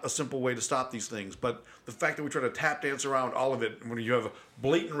not a simple way to stop these things. But the fact that we try to tap dance around all of it, when you have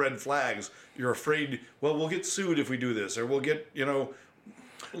blatant red flags, you're afraid, well, we'll get sued if we do this, or we'll get, labeled.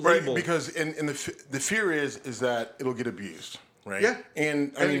 Right, because the fear is that it'll get abused, right? Yeah.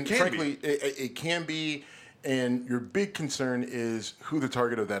 And I mean, frankly, it can be, and your big concern is who the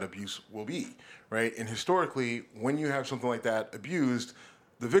target of that abuse will be, right? And historically, when you have something like that abused,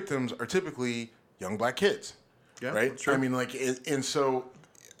 the victims are typically young black kids, right? That's true. I mean, and so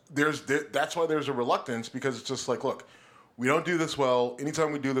that's why there's a reluctance, because it's just look, we don't do this well.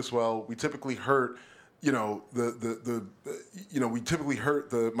 Anytime we do this well, we typically hurt, we typically hurt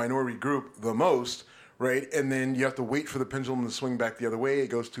the minority group the most, right? And then you have to wait for the pendulum to swing back the other way. It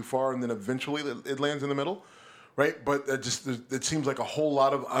goes too far, and then eventually it lands in the middle. Right, but it seems like a whole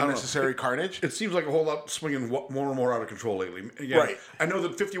lot of unnecessary carnage. It seems like a whole lot swinging more and more out of control lately. Again, right. I know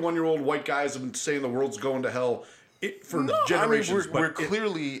that 51-year-old white guys have been saying the world's going to hell for generations. I mean, we're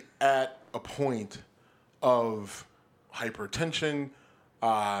clearly at a point of hypertension.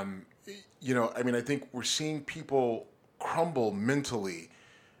 I think we're seeing people crumble mentally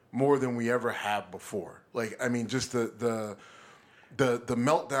more than we ever have before. Just the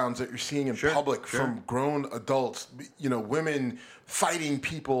meltdowns that you're seeing in public from grown adults, women fighting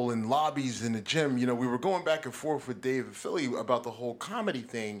people in lobbies in the gym. We were going back and forth with Dave in Philly about the whole comedy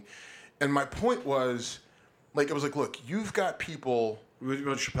thing. And my point was, look, you've got people.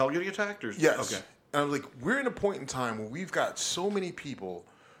 Was Chappelle getting attacked? Or? Yes. Okay. And I was like, we're in a point in time where we've got so many people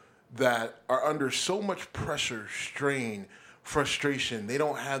that are under so much pressure, strain, frustration. They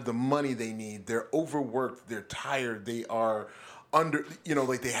don't have the money they need. They're overworked. They're tired. They are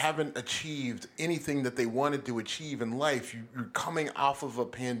they haven't achieved anything that they wanted to achieve in life. You're coming off of a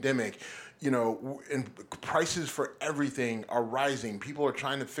pandemic, and prices for everything are rising. People are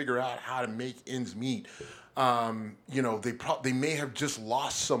trying to figure out how to make ends meet. They may have just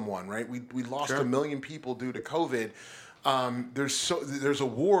lost someone, right? We lost 1 million people due to COVID. There's a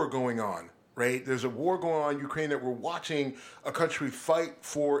war going on, right? There's a war going on in Ukraine that we're watching a country fight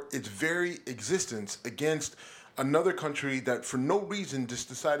for its very existence against another country that for no reason just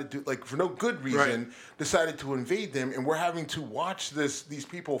decided to, for no good reason, decided to invade them. And we're having to watch these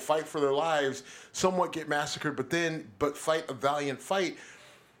people fight for their lives, somewhat get massacred, but fight a valiant fight.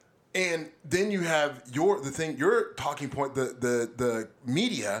 And then you have your talking point, the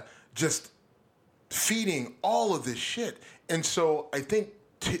media just feeding all of this shit. And so I think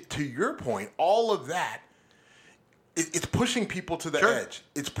to your point, all of that, it's pushing people to the edge.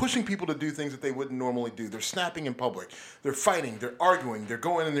 It's pushing people to do things that they wouldn't normally do. They're snapping in public. They're fighting. They're arguing. They're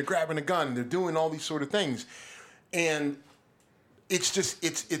going and they're grabbing a gun. They're doing all these sort of things. And it's just,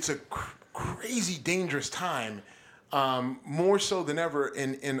 a crazy, dangerous time, more so than ever.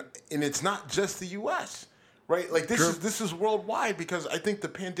 And it's not just the U.S., right? This is worldwide, because I think the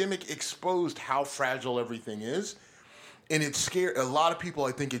pandemic exposed how fragile everything is. And it scared a lot of people.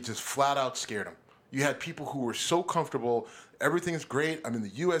 I think it just flat out scared them. You had people who were so comfortable, everything's great, I'm in the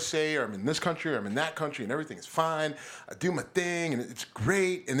USA, or I'm in this country, or I'm in that country, and everything is fine. I do my thing, and it's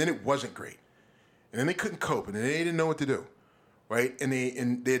great, and then it wasn't great. And then they couldn't cope, and they didn't know what to do, right? And they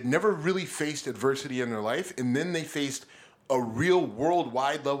had never really faced adversity in their life, and then they faced a real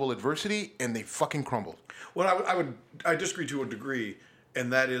worldwide level adversity, and they fucking crumbled. Well, I disagree to a degree,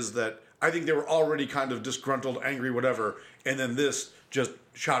 and that is that I think they were already kind of disgruntled, angry, whatever, and then this just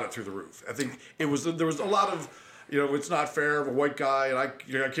shot it through the roof. I think there was a lot of, it's not fair of a white guy, and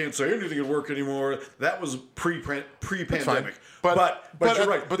I can't say anything at work anymore. That was pre-pandemic. But you're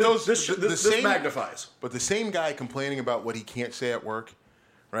right. But this magnifies. But the same guy complaining about what he can't say at work,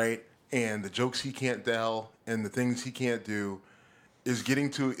 right, and the jokes he can't tell, and the things he can't do, is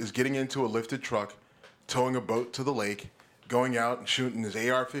getting into a lifted truck, towing a boat to the lake, going out and shooting his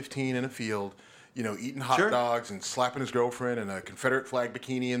AR-15 in a field, eating hot dogs and slapping his girlfriend in a Confederate flag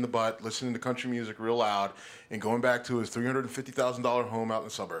bikini in the butt, listening to country music real loud, and going back to his $350,000 home out in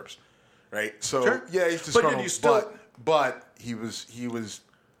the suburbs, right? So yeah, he's disgruntled, but he was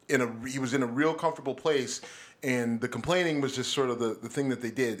in a real comfortable place, and the complaining was just sort of the thing that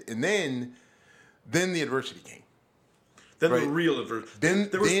they did, and then the adversity came. Then the real adversity.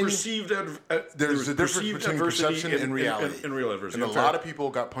 There was perceived there's a difference between perception and reality. And real adversity. And a lot of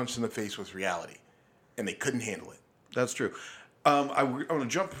people got punched in the face with reality, and they couldn't handle it. That's true. I want to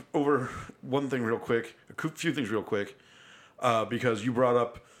jump over one thing real quick, a few things real quick, because you brought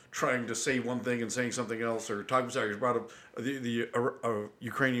up trying to say one thing and saying something else, or you brought up the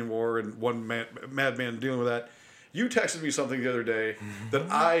Ukrainian war and one madman dealing with that. You texted me something the other day that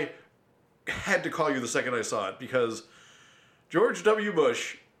I had to call you the second I saw it, because George W.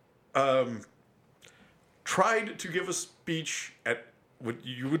 Bush tried to give a speech at what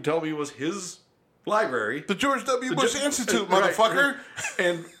you would tell me was his library. The George W. Bush Institute, motherfucker.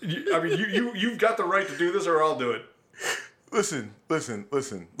 And you've got the right to do this, or I'll do it. Listen,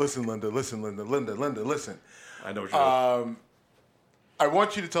 Linda, listen. I know what you're doing. I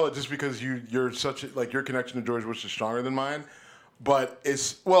want you to tell it just because you're such your connection to George Bush is stronger than mine. But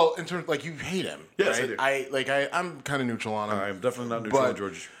it's in terms you hate him. Yes, right? I do. I'm kind of neutral on him. I'm definitely not neutral on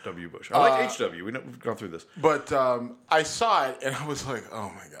George W. Bush. I like HW. We've gone through this. But I saw it and I was like,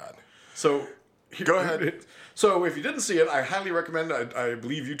 oh my god. So go ahead. So if you didn't see it, I highly recommend. I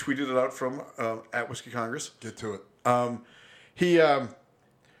believe you tweeted it out from at Whiskey Congress. Get to it. He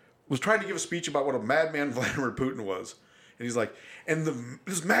was trying to give a speech about what a madman Vladimir Putin was, and he's like,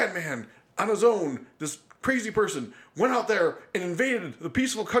 this madman on his own, this crazy person went out there and invaded the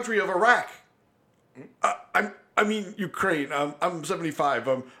peaceful country of Iraq. I mean Ukraine. I'm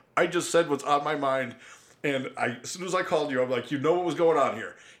 75. I just said what's on my mind, and as soon as I called you, I'm like, what was going on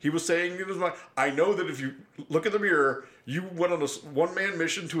here? He was saying it was I know that if you look in the mirror, you went on a one-man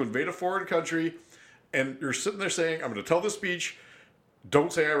mission to invade a foreign country, and you're sitting there saying, I'm going to tell this speech.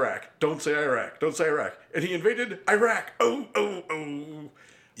 Don't say Iraq. Don't say Iraq. Don't say Iraq. And he invaded Iraq. Oh.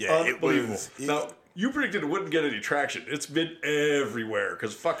 Yeah, unbelievable. Now, you predicted it wouldn't get any traction. It's been everywhere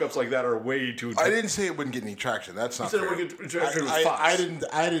because fuck-ups like that are way too. I didn't say it wouldn't get any traction. That's not fair. You said it wouldn't get traction with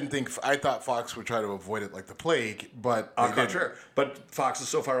Fox. I thought Fox would try to avoid it like the plague, but contrary. But Fox is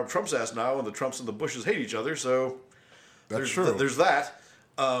so far up Trump's ass now, and the Trumps and the Bushes hate each other. So that's true. There's that,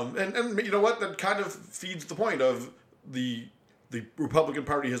 and you know what? That kind of feeds the point of the Republican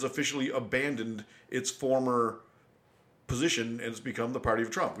Party has officially abandoned its former position and it's become the party of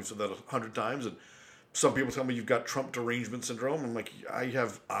Trump. We've said that 100 times, and some people tell me you've got Trump derangement syndrome. I'm like, I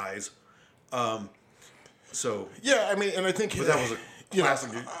have eyes. So yeah, I mean, and I think that was a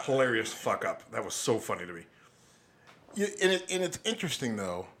classic, hilarious fuck up. That was so funny to me. Yeah, and it's interesting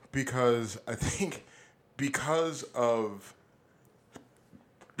though because I think because of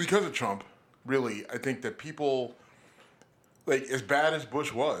Trump, really, I think that people as bad as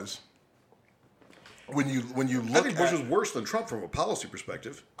Bush was. When you look, I think Bush was worse than Trump from a policy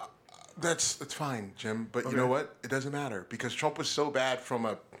perspective. That's fine, Jim. But you know what? It doesn't matter because Trump was so bad from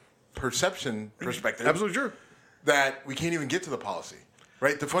a perception perspective. Absolutely true. That we can't even get to the policy.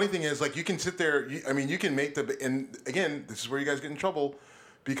 Right? The funny thing is, you can sit there. You can make and again, this is where you guys get in trouble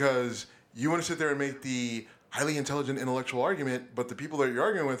because you want to sit there and make the highly intelligent intellectual argument, but the people that you're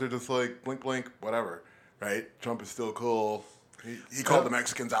arguing with are just like blink, blink, whatever. Right? Trump is still cool. He called the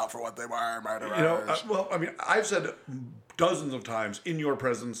Mexicans out for what they were, murderers. I've said dozens of times in your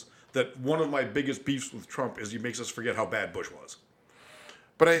presence that one of my biggest beefs with Trump is he makes us forget how bad Bush was.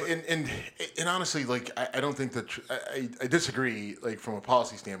 But and honestly, I don't think that I disagree. From a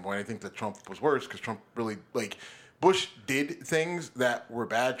policy standpoint, I think that Trump was worse because Trump really Bush did things that were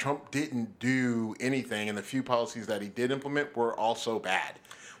bad. Trump didn't do anything, and the few policies that he did implement were also bad.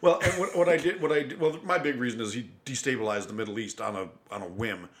 Well, and what I did, my big reason is he destabilized the Middle East on a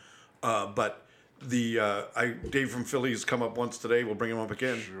whim. But Dave from Philly's come up once today. We'll bring him up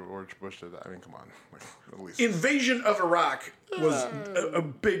again. George Bush did that. I mean, come on. Invasion of Iraq was a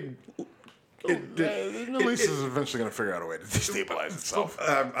big The Middle East is eventually going to figure out a way to destabilize itself.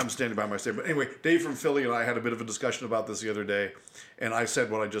 I'm standing by my statement. Anyway, Dave from Philly and I had a bit of a discussion about this the other day, and I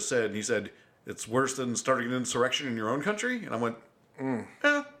said what I just said, and he said, it's worse than starting an insurrection in your own country? And I went,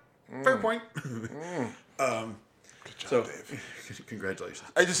 fair point. Good job, Dave. Congratulations.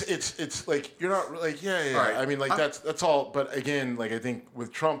 It's like, you're not, like, yeah. Right. I mean, like, that's all, but again, like, I think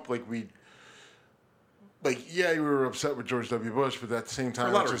with Trump, like, we were upset with George W. Bush, but at the same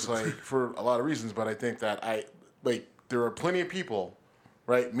time, it's just like, for a lot of reasons, but I think that there are plenty of people,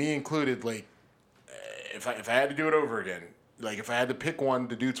 right, me included, like, if I had to do it over again, like, if I had to pick one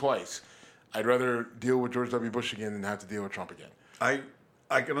to do twice, I'd rather deal with George W. Bush again than have to deal with Trump again.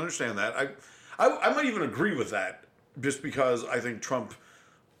 I can understand that. I might even agree with that, just because I think Trump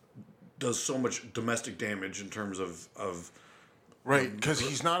does so much domestic damage in terms of right, because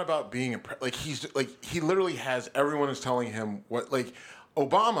he's not about being he literally has everyone is telling him what, like,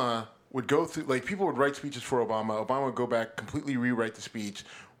 Obama would go through, like, people would write speeches for Obama. Obama would go back, completely rewrite the speech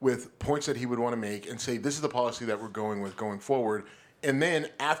with points that he would want to make and say, this is the policy that we're going with going forward. And then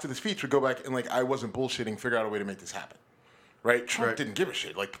after the speech, would go back and, like, I wasn't bullshitting, figure out a way to make this happen. Right? Trump didn't give a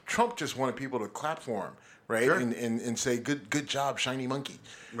shit. Like, Trump just wanted people to clap for him, right? Sure. And say, good job, shiny monkey.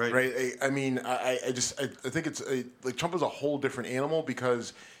 Right? I mean, I think it's, like, Trump is a whole different animal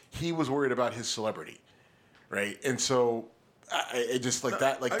because he was worried about his celebrity, right? And so I just, like,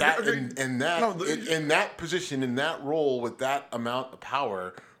 that, like, that, in that position, in that role with that amount of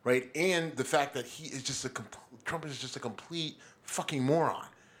power, right? And the fact that Trump is just a complete fucking moron.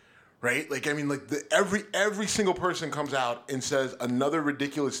 Right? Like, I mean, like, every single person comes out and says another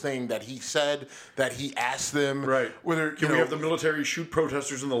ridiculous thing that he said, that he asked them. Right. Whether we have the military shoot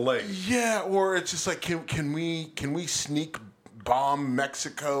protesters in the leg? Yeah, or it's just like, can we sneak bomb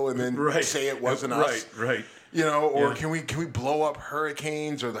Mexico and then say it wasn't us? Right. You know, or can we blow up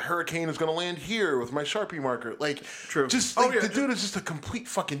hurricanes, or the hurricane is going to land here with my Sharpie marker? Like, just like, the dude is just a complete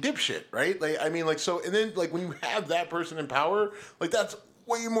fucking dipshit, right? Like, I mean, like, so, and then, like, when you have that person in power, like, that's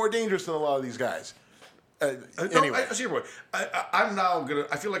way more dangerous than a lot of these guys. Anyway, I see your point. I'm now gonna.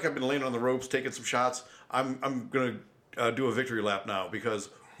 I feel like I've been laying on the ropes, taking some shots. I'm gonna do a victory lap now, because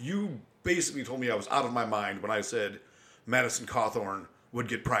you basically told me I was out of my mind when I said Madison Cawthorn would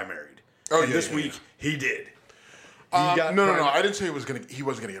get primaried. And this week he did. No. I didn't say he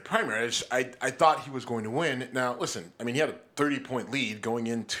wasn't gonna get primary. I thought he was going to win. Now, listen. I mean, he had a 30-point lead going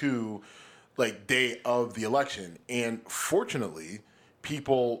into, like, day of the election, and fortunately,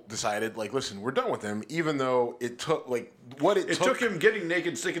 people decided, like, listen, we're done with him, even though it took, like, it took him getting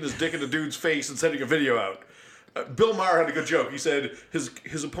naked, sticking his dick in a dude's face, and sending a video out. Bill Maher had a good joke. He said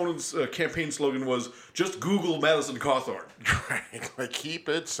his opponent's campaign slogan was, just Google Madison Cawthorn. Right. Like, keep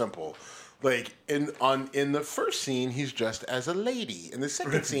it simple. Like, in the first scene, he's dressed as a lady. In the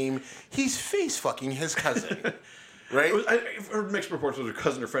second scene, he's face-fucking his cousin. Right? I've heard mixed reports with a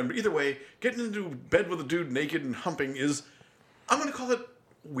cousin or friend, but either way, getting into bed with a dude naked and humping is, I'm going to call it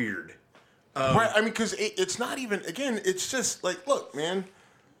weird. Right, I mean, because it's not even, again, it's just like, look, man,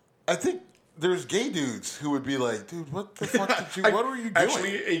 I think there's gay dudes who would be like, dude, what the fuck what were you doing?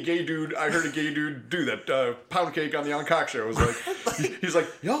 Actually, I heard a gay dude do that pound cake on the Alan Cox show. It was like, he's like,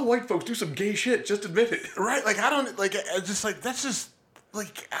 y'all white folks do some gay shit, just admit it. Right, like, that's just,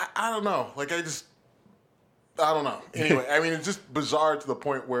 like, I don't know. Like, I don't know. Anyway, I mean, it's just bizarre to the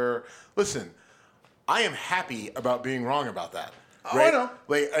point where, listen, I am happy about being wrong about that. Oh, right? I know.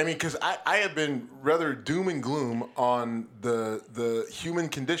 Like, I mean, because I have been rather doom and gloom on the human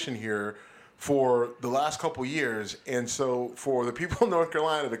condition here for the last couple years, and so for the people in North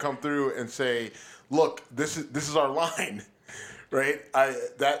Carolina to come through and say, "Look, this is our line," right?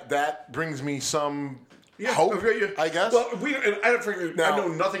 That brings me some hope, I guess. Well, I know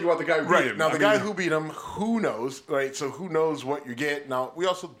nothing about the guy who beat him. Now, the guy who beat him, who knows, right? So who knows what you get? Now, we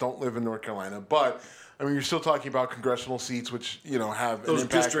also don't live in North Carolina, but I mean, you're still talking about congressional seats, which, you know, have those an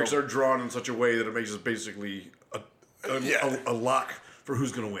impact. Districts are drawn in such a way that it makes it basically a lock for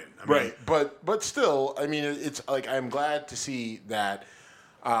who's going to win. I mean, right, but still, I mean, it's like, I'm glad to see that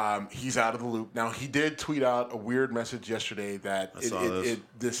he's out of the loop. Now, he did tweet out a weird message yesterday that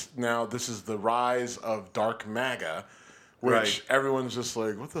this is the rise of Dark MAGA, which everyone's just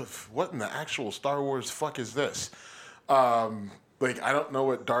like, what in the actual Star Wars fuck is this? Like, I don't know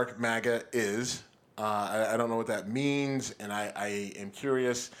what Dark MAGA is. I don't know what that means, and I am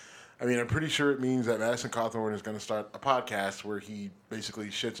curious. I mean, I'm pretty sure it means that Madison Cawthorn is going to start a podcast where he basically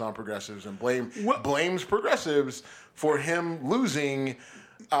shits on progressives and blames progressives for him losing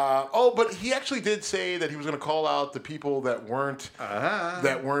But he actually did say that he was going to call out the people that weren't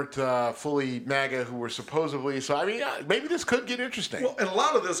fully MAGA, who were supposedly. So I mean, maybe this could get interesting. Well, and a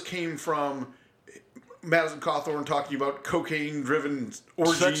lot of this came from Madison Cawthorn talking about cocaine-driven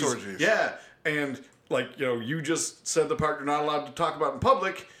orgies. Sex orgies. Yeah, and you just said the part you're not allowed to talk about in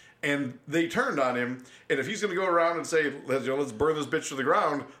public. And they turned on him. And if he's going to go around and say, let's burn this bitch to the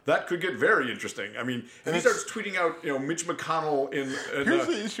ground, that could get very interesting. I mean, if he starts tweeting out, Mitch McConnell in... Here's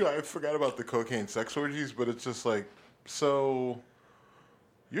the issue. I forgot about the cocaine sex orgies, but it's just like, so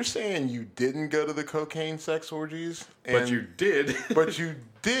you're saying you didn't go to the cocaine sex orgies? But you did. But you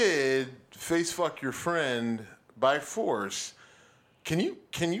did face fuck your friend by force. Can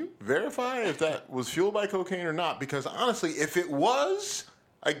you verify if that was fueled by cocaine or not? Because honestly, if it was...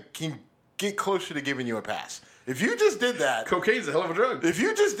 I can get closer to giving you a pass. If you just did that... Cocaine's a hell of a drug. If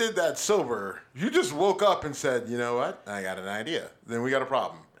you just did that sober, you just woke up and said, you know what, I got an idea. Then we got a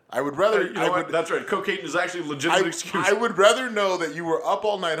problem. I would rather... That's right. Cocaine is actually a legitimate excuse. I would rather know that you were up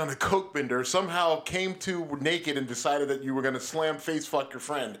all night on a coke bender, somehow came to naked and decided that you were going to slam face fuck your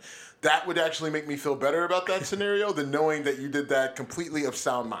friend. That would actually make me feel better about that scenario than knowing that you did that completely of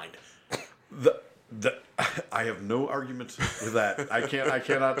sound mind. I have no argument with that. I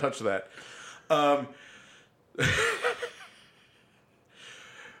cannot touch that. I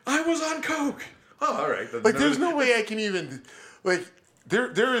was on coke. Oh, all right. There's no way I can even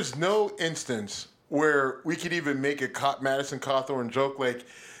there is no instance where we could even make a Madison Cawthorn joke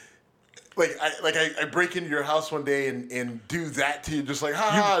I break into your house one day and do that to you, just like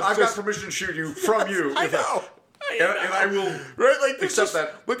I've got permission to shoot you from you. I know. And I will accept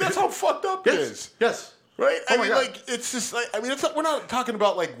that. Like that's how fucked up it is. Yes. Right? Oh my God. It's just it's not, we're not talking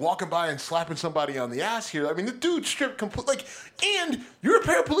about walking by and slapping somebody on the ass here. I mean, the dude stripped complete, and you're a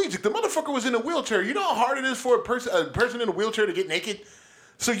paraplegic. The motherfucker was in a wheelchair. You know how hard it is for a person in a wheelchair to get naked?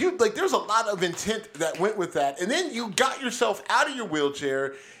 So there's a lot of intent that went with that. And then you got yourself out of your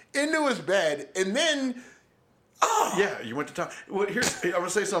wheelchair into his bed, and then yeah, you went to town. Well, I'm going to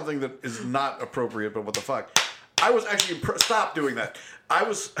say something that is not appropriate, but what the fuck? I was actually stop doing that. I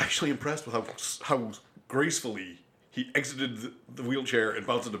was actually impressed with how gracefully he exited the wheelchair and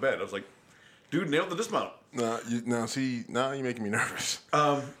bounced into bed. I was like, dude, nailed the dismount. Now you're making me nervous.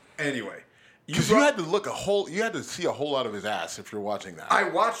 Anyway, because you had to see a whole lot of his ass if you're watching that. I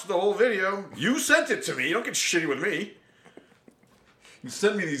watched the whole video. You sent it to me. You don't get shitty with me. You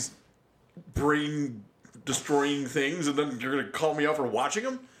send me these brain destroying things, and then you're gonna call me out for watching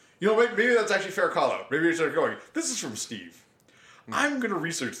them. Maybe that's actually a fair call out. Maybe I should going, this is from Steve. I'm going to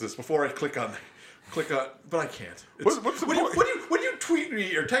research this before I click on, but I can't. What's the point? When you tweet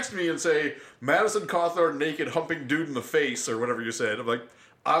me or text me and say, Madison Cawthorn naked humping dude in the face or whatever you said, I'm like,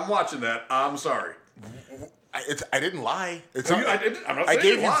 I'm watching that. I'm sorry. I didn't lie. I'm not I saying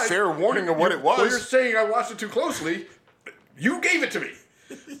gave you lied. fair warning of what it was. Well, you're saying I watched it too closely. You gave it to me.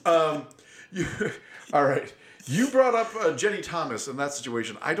 All right. You brought up Jenny Thomas in that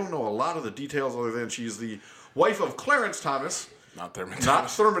situation. I don't know a lot of the details other than she's the wife of Clarence Thomas. Not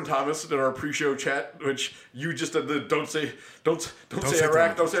Thurman Thomas in our pre-show chat, which you just did the don't say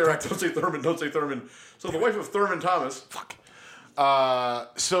Iraq, don't say Iraq, don't say Thurman, don't say Thurman. So the wife of Thurman Thomas. Fuck.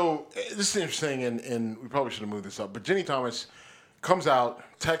 So this is interesting, and we probably should have moved this up. But Jenny Thomas comes out,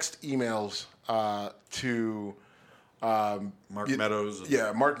 emails to Mark Meadows.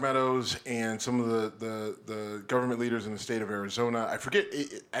 Mark Meadows and some of the government leaders in the state of Arizona. I forget.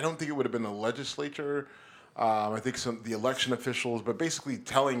 I don't think it would have been the legislature. I think the election officials, but basically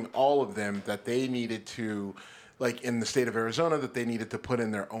telling all of them that they needed to, in the state of Arizona, that they needed to put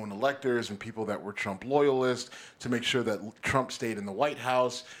in their own electors and people that were Trump loyalists to make sure that Trump stayed in the White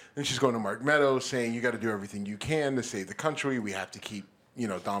House. Then she's going to Mark Meadows saying, you got to do everything you can to save the country. We have to keep,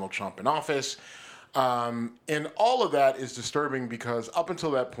 Donald Trump in office. And all of that is disturbing because up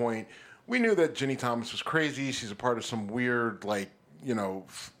until that point, we knew that Jenny Thomas was crazy. She's a part of some weird,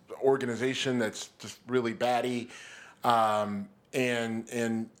 organization that's just really batty. And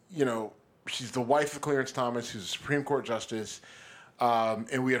she's the wife of Clarence Thomas, who's a Supreme Court justice.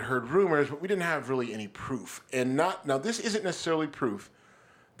 And we had heard rumors, but we didn't have really any proof. Now this isn't necessarily proof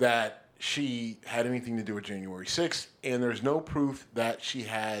that she had anything to do with January 6th, and there's no proof that she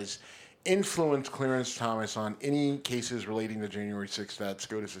has influenced Clarence Thomas on any cases relating to January 6th that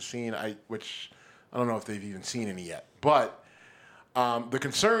SCOTUS has seen, which I don't know if they've even seen any yet. But the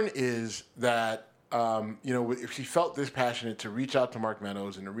concern is that, if she felt this passionate to reach out to Mark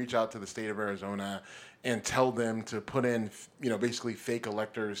Meadows and to reach out to the state of Arizona and tell them to put in, basically fake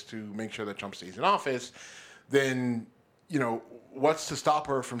electors to make sure that Trump stays in office, then, what's to stop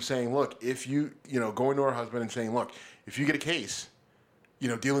her from saying, look, if going to her husband and saying, look, if you get a case,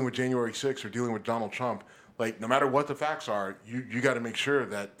 dealing with January 6th or dealing with Donald Trump, like no matter what the facts are, you got to make sure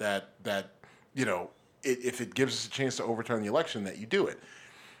that if it gives us a chance to overturn the election, that you do it.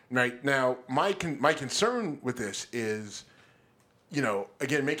 Right now, my concern with this is,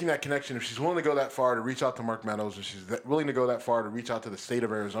 again, making that connection. If she's willing to go that far to reach out to Mark Meadows, or she's willing to go that far to reach out to the state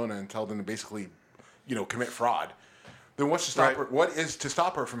of Arizona and tell them to basically, commit fraud, then what's to stop her? What is to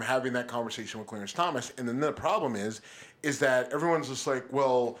stop her from having that conversation with Clarence Thomas? And then the problem is that everyone's just like,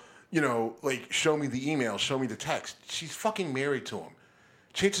 well, show me the email, show me the text. She's fucking married to him.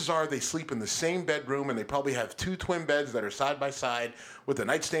 Chances are they sleep in the same bedroom, and they probably have 2 twin beds that are side by side with a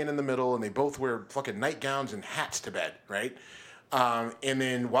nightstand in the middle, and they both wear fucking nightgowns and hats to bed, right? And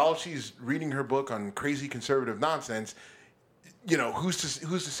then while she's reading her book on crazy conservative nonsense, who's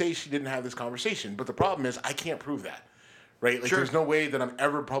to say she didn't have this conversation? But the problem is, I can't prove that, right? Like, there's no way that I'm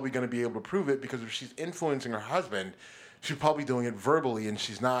ever probably going to be able to prove it, because if she's influencing her husband, she's probably doing it verbally, and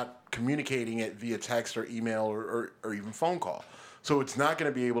she's not communicating it via text or email or even phone call. So it's not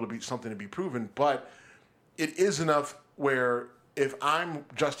going to be able to be something to be proven, but it is enough where if I'm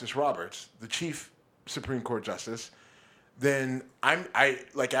Justice Roberts, the Chief Supreme Court Justice, then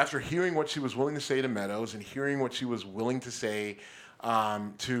after hearing what she was willing to say to Meadows and hearing what she was willing to say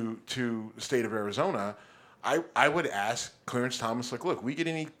to the state of Arizona, I would ask Clarence Thomas, look, we get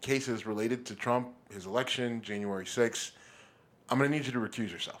any cases related to Trump, his election, January 6th, I'm going to need you to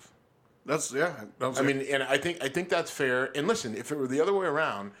recuse yourself. And I think that's fair. And listen, if it were the other way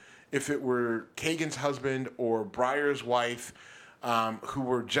around, if it were Kagan's husband or Breyer's wife, who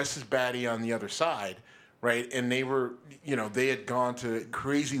were just as batty on the other side, right? And they were, they had gone to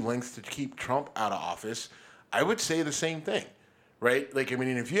crazy lengths to keep Trump out of office, I would say the same thing, right? Like,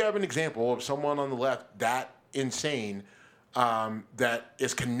 if you have an example of someone on the left that insane, that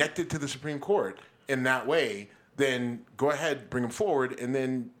is connected to the Supreme Court in that way, then go ahead, bring them forward, and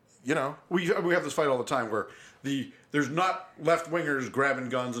then, We have this fight all the time where there's not left-wingers grabbing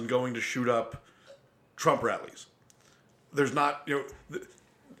guns and going to shoot up Trump rallies. There's not,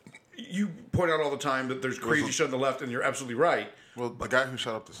 you point out all the time that there's crazy shit on the left, and you're absolutely right. Well, the guy who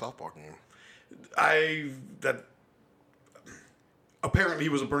shot up the softball game. Apparently he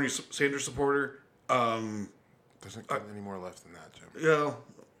was a Bernie Sanders supporter. Doesn't get any more left than that, Jim. Yeah.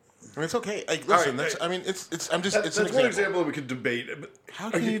 It's okay. Listen, right, it's an example that we could debate. How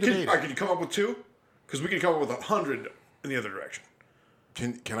can you debate it? Can you come up with 2? Because we can come up with 100 in the other direction.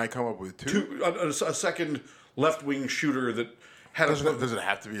 Can I come up with 2? A second left-wing shooter that had does it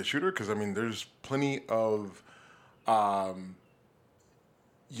have to be a shooter? Because there's plenty of,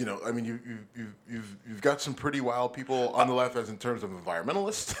 you've got some pretty wild people on the left as in terms of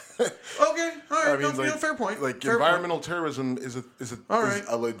environmentalists. Okay, all right. Fair point. Like environmental terrorism is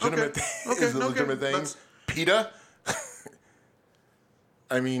a legitimate thing. PETA.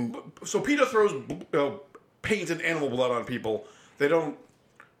 So PETA throws paint and animal blood on people. They don't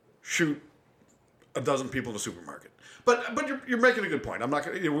shoot a dozen people in a supermarket. But you're making a good point. I'm not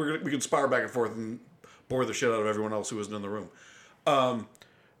gonna. We can spar back and forth and bore the shit out of everyone else who isn't in the room.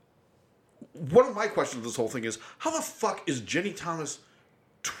 One of my questions of this whole thing is, how the fuck is Jenny Thomas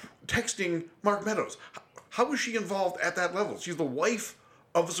texting Mark Meadows? How is she involved at that level? She's the wife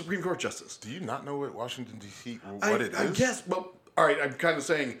of the Supreme Court Justice. Do you not know what Washington, D.C., it is? I guess, but all right, I'm kind of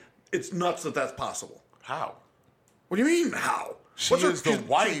saying it's nuts that that's possible. How? What do you mean, how? She is the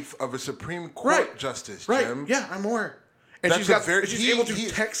wife of a Supreme Court Justice, Jim. Right, yeah, I'm aware. And she's able to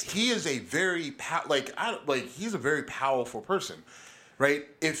text. He is a very, he's a very powerful person. Right?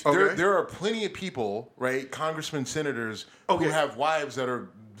 There are plenty of people, right, congressmen, senators, who have wives that are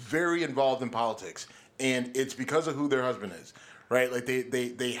very involved in politics, and it's because of who their husband is, right? Like if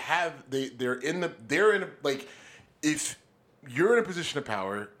you're in a position of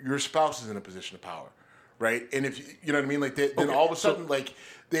power, your spouse is in a position of power, right? And if you know what I mean, like then all of a sudden, like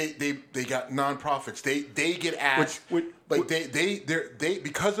they got nonprofits, they get asked, they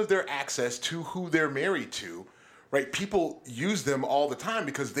because of their access to who they're married to. Right, people use them all the time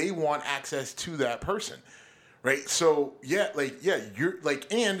because they want access to that person, right? So you're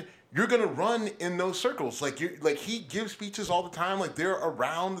and you're gonna run in those circles. He gives speeches all the time. Like they're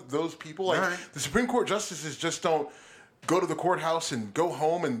around those people. Like the Supreme Court justices just don't go to the courthouse and go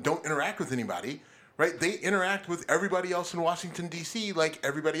home and don't interact with anybody, right? They interact with everybody else in Washington D.C. like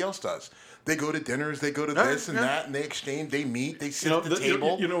everybody else does. They go to dinners, they go to this and that, and they exchange, they meet, they sit at the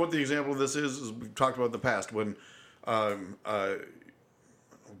table. You know what the example of this is we've talked about in the past when.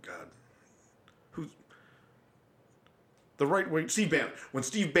 Who's the right wing? Steve Bannon. When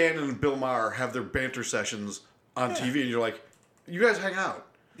Steve Bannon and Bill Maher have their banter sessions on TV, and you're like, you guys hang out.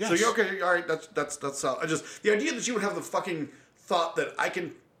 Yes. So you're okay. All right. That's. The idea that you would have the fucking thought that I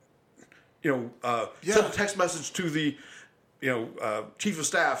can, send a text message to the, chief of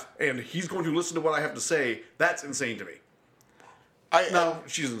staff, and he's going to listen to what I have to say. That's insane to me.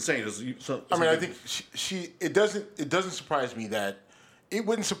 She's insane. I think she. It doesn't surprise me that. It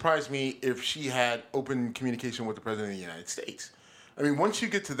wouldn't surprise me if she had open communication with the president of the United States. I mean, once you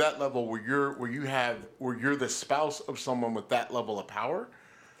get to that level where you're the spouse of someone with that level of power,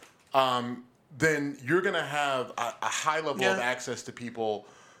 then you're going to have a high level of access to people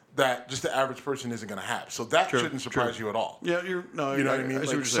that just the average person isn't going to have. So that shouldn't surprise you at all. Yeah, you know what I mean.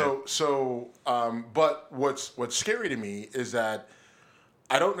 But what's scary to me is that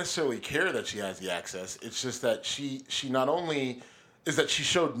I don't necessarily care that she has the access. It's just that she not only is that she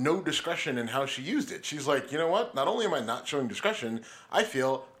showed no discretion in how she used it. She's like, you know what? Not only am I not showing discretion, I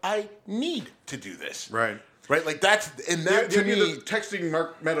feel I need to do this. Right. Like that's and that to me, texting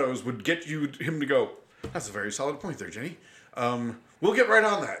Mark Meadows would get him to go. That's a very solid point there, Jenny. We'll get right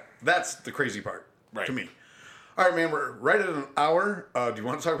on that. That's the crazy part to me. All right, man. We're right at an hour. Do you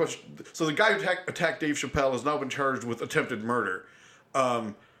want to talk about? So the guy who attacked Dave Chappelle has now been charged with attempted murder.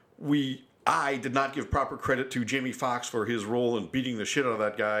 I did not give proper credit to Jamie Foxx for his role in beating the shit out of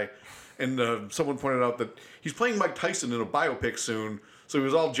that guy. And someone pointed out that he's playing Mike Tyson in a biopic soon, so he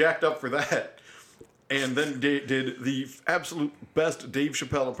was all jacked up for that. And then did the absolute best Dave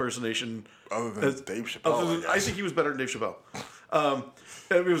Chappelle impersonation. Other than Dave Chappelle. I think he was better than Dave Chappelle.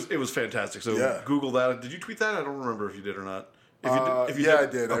 It was fantastic. So Google that. Did you tweet that? I don't remember if you did or not. If you did, I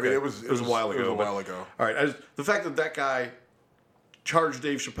did. Okay. I mean, it was a while ago. All right. The fact that guy charged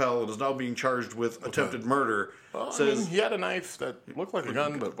Dave Chappelle and is now being charged with attempted murder says he had a knife that looked like a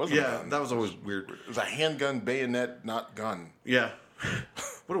gun, but wasn't a gun. Yeah, that was always weird. It was a handgun, bayonet, not gun. Yeah.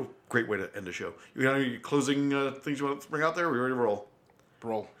 What a great way to end a show. You got any closing things you want to bring out there? Are we ready to roll?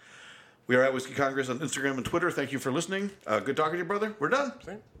 Roll. We are at Whiskey Congress on Instagram and Twitter. Thank you for listening. Good talking to you, brother. We're done.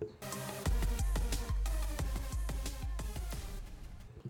 Same.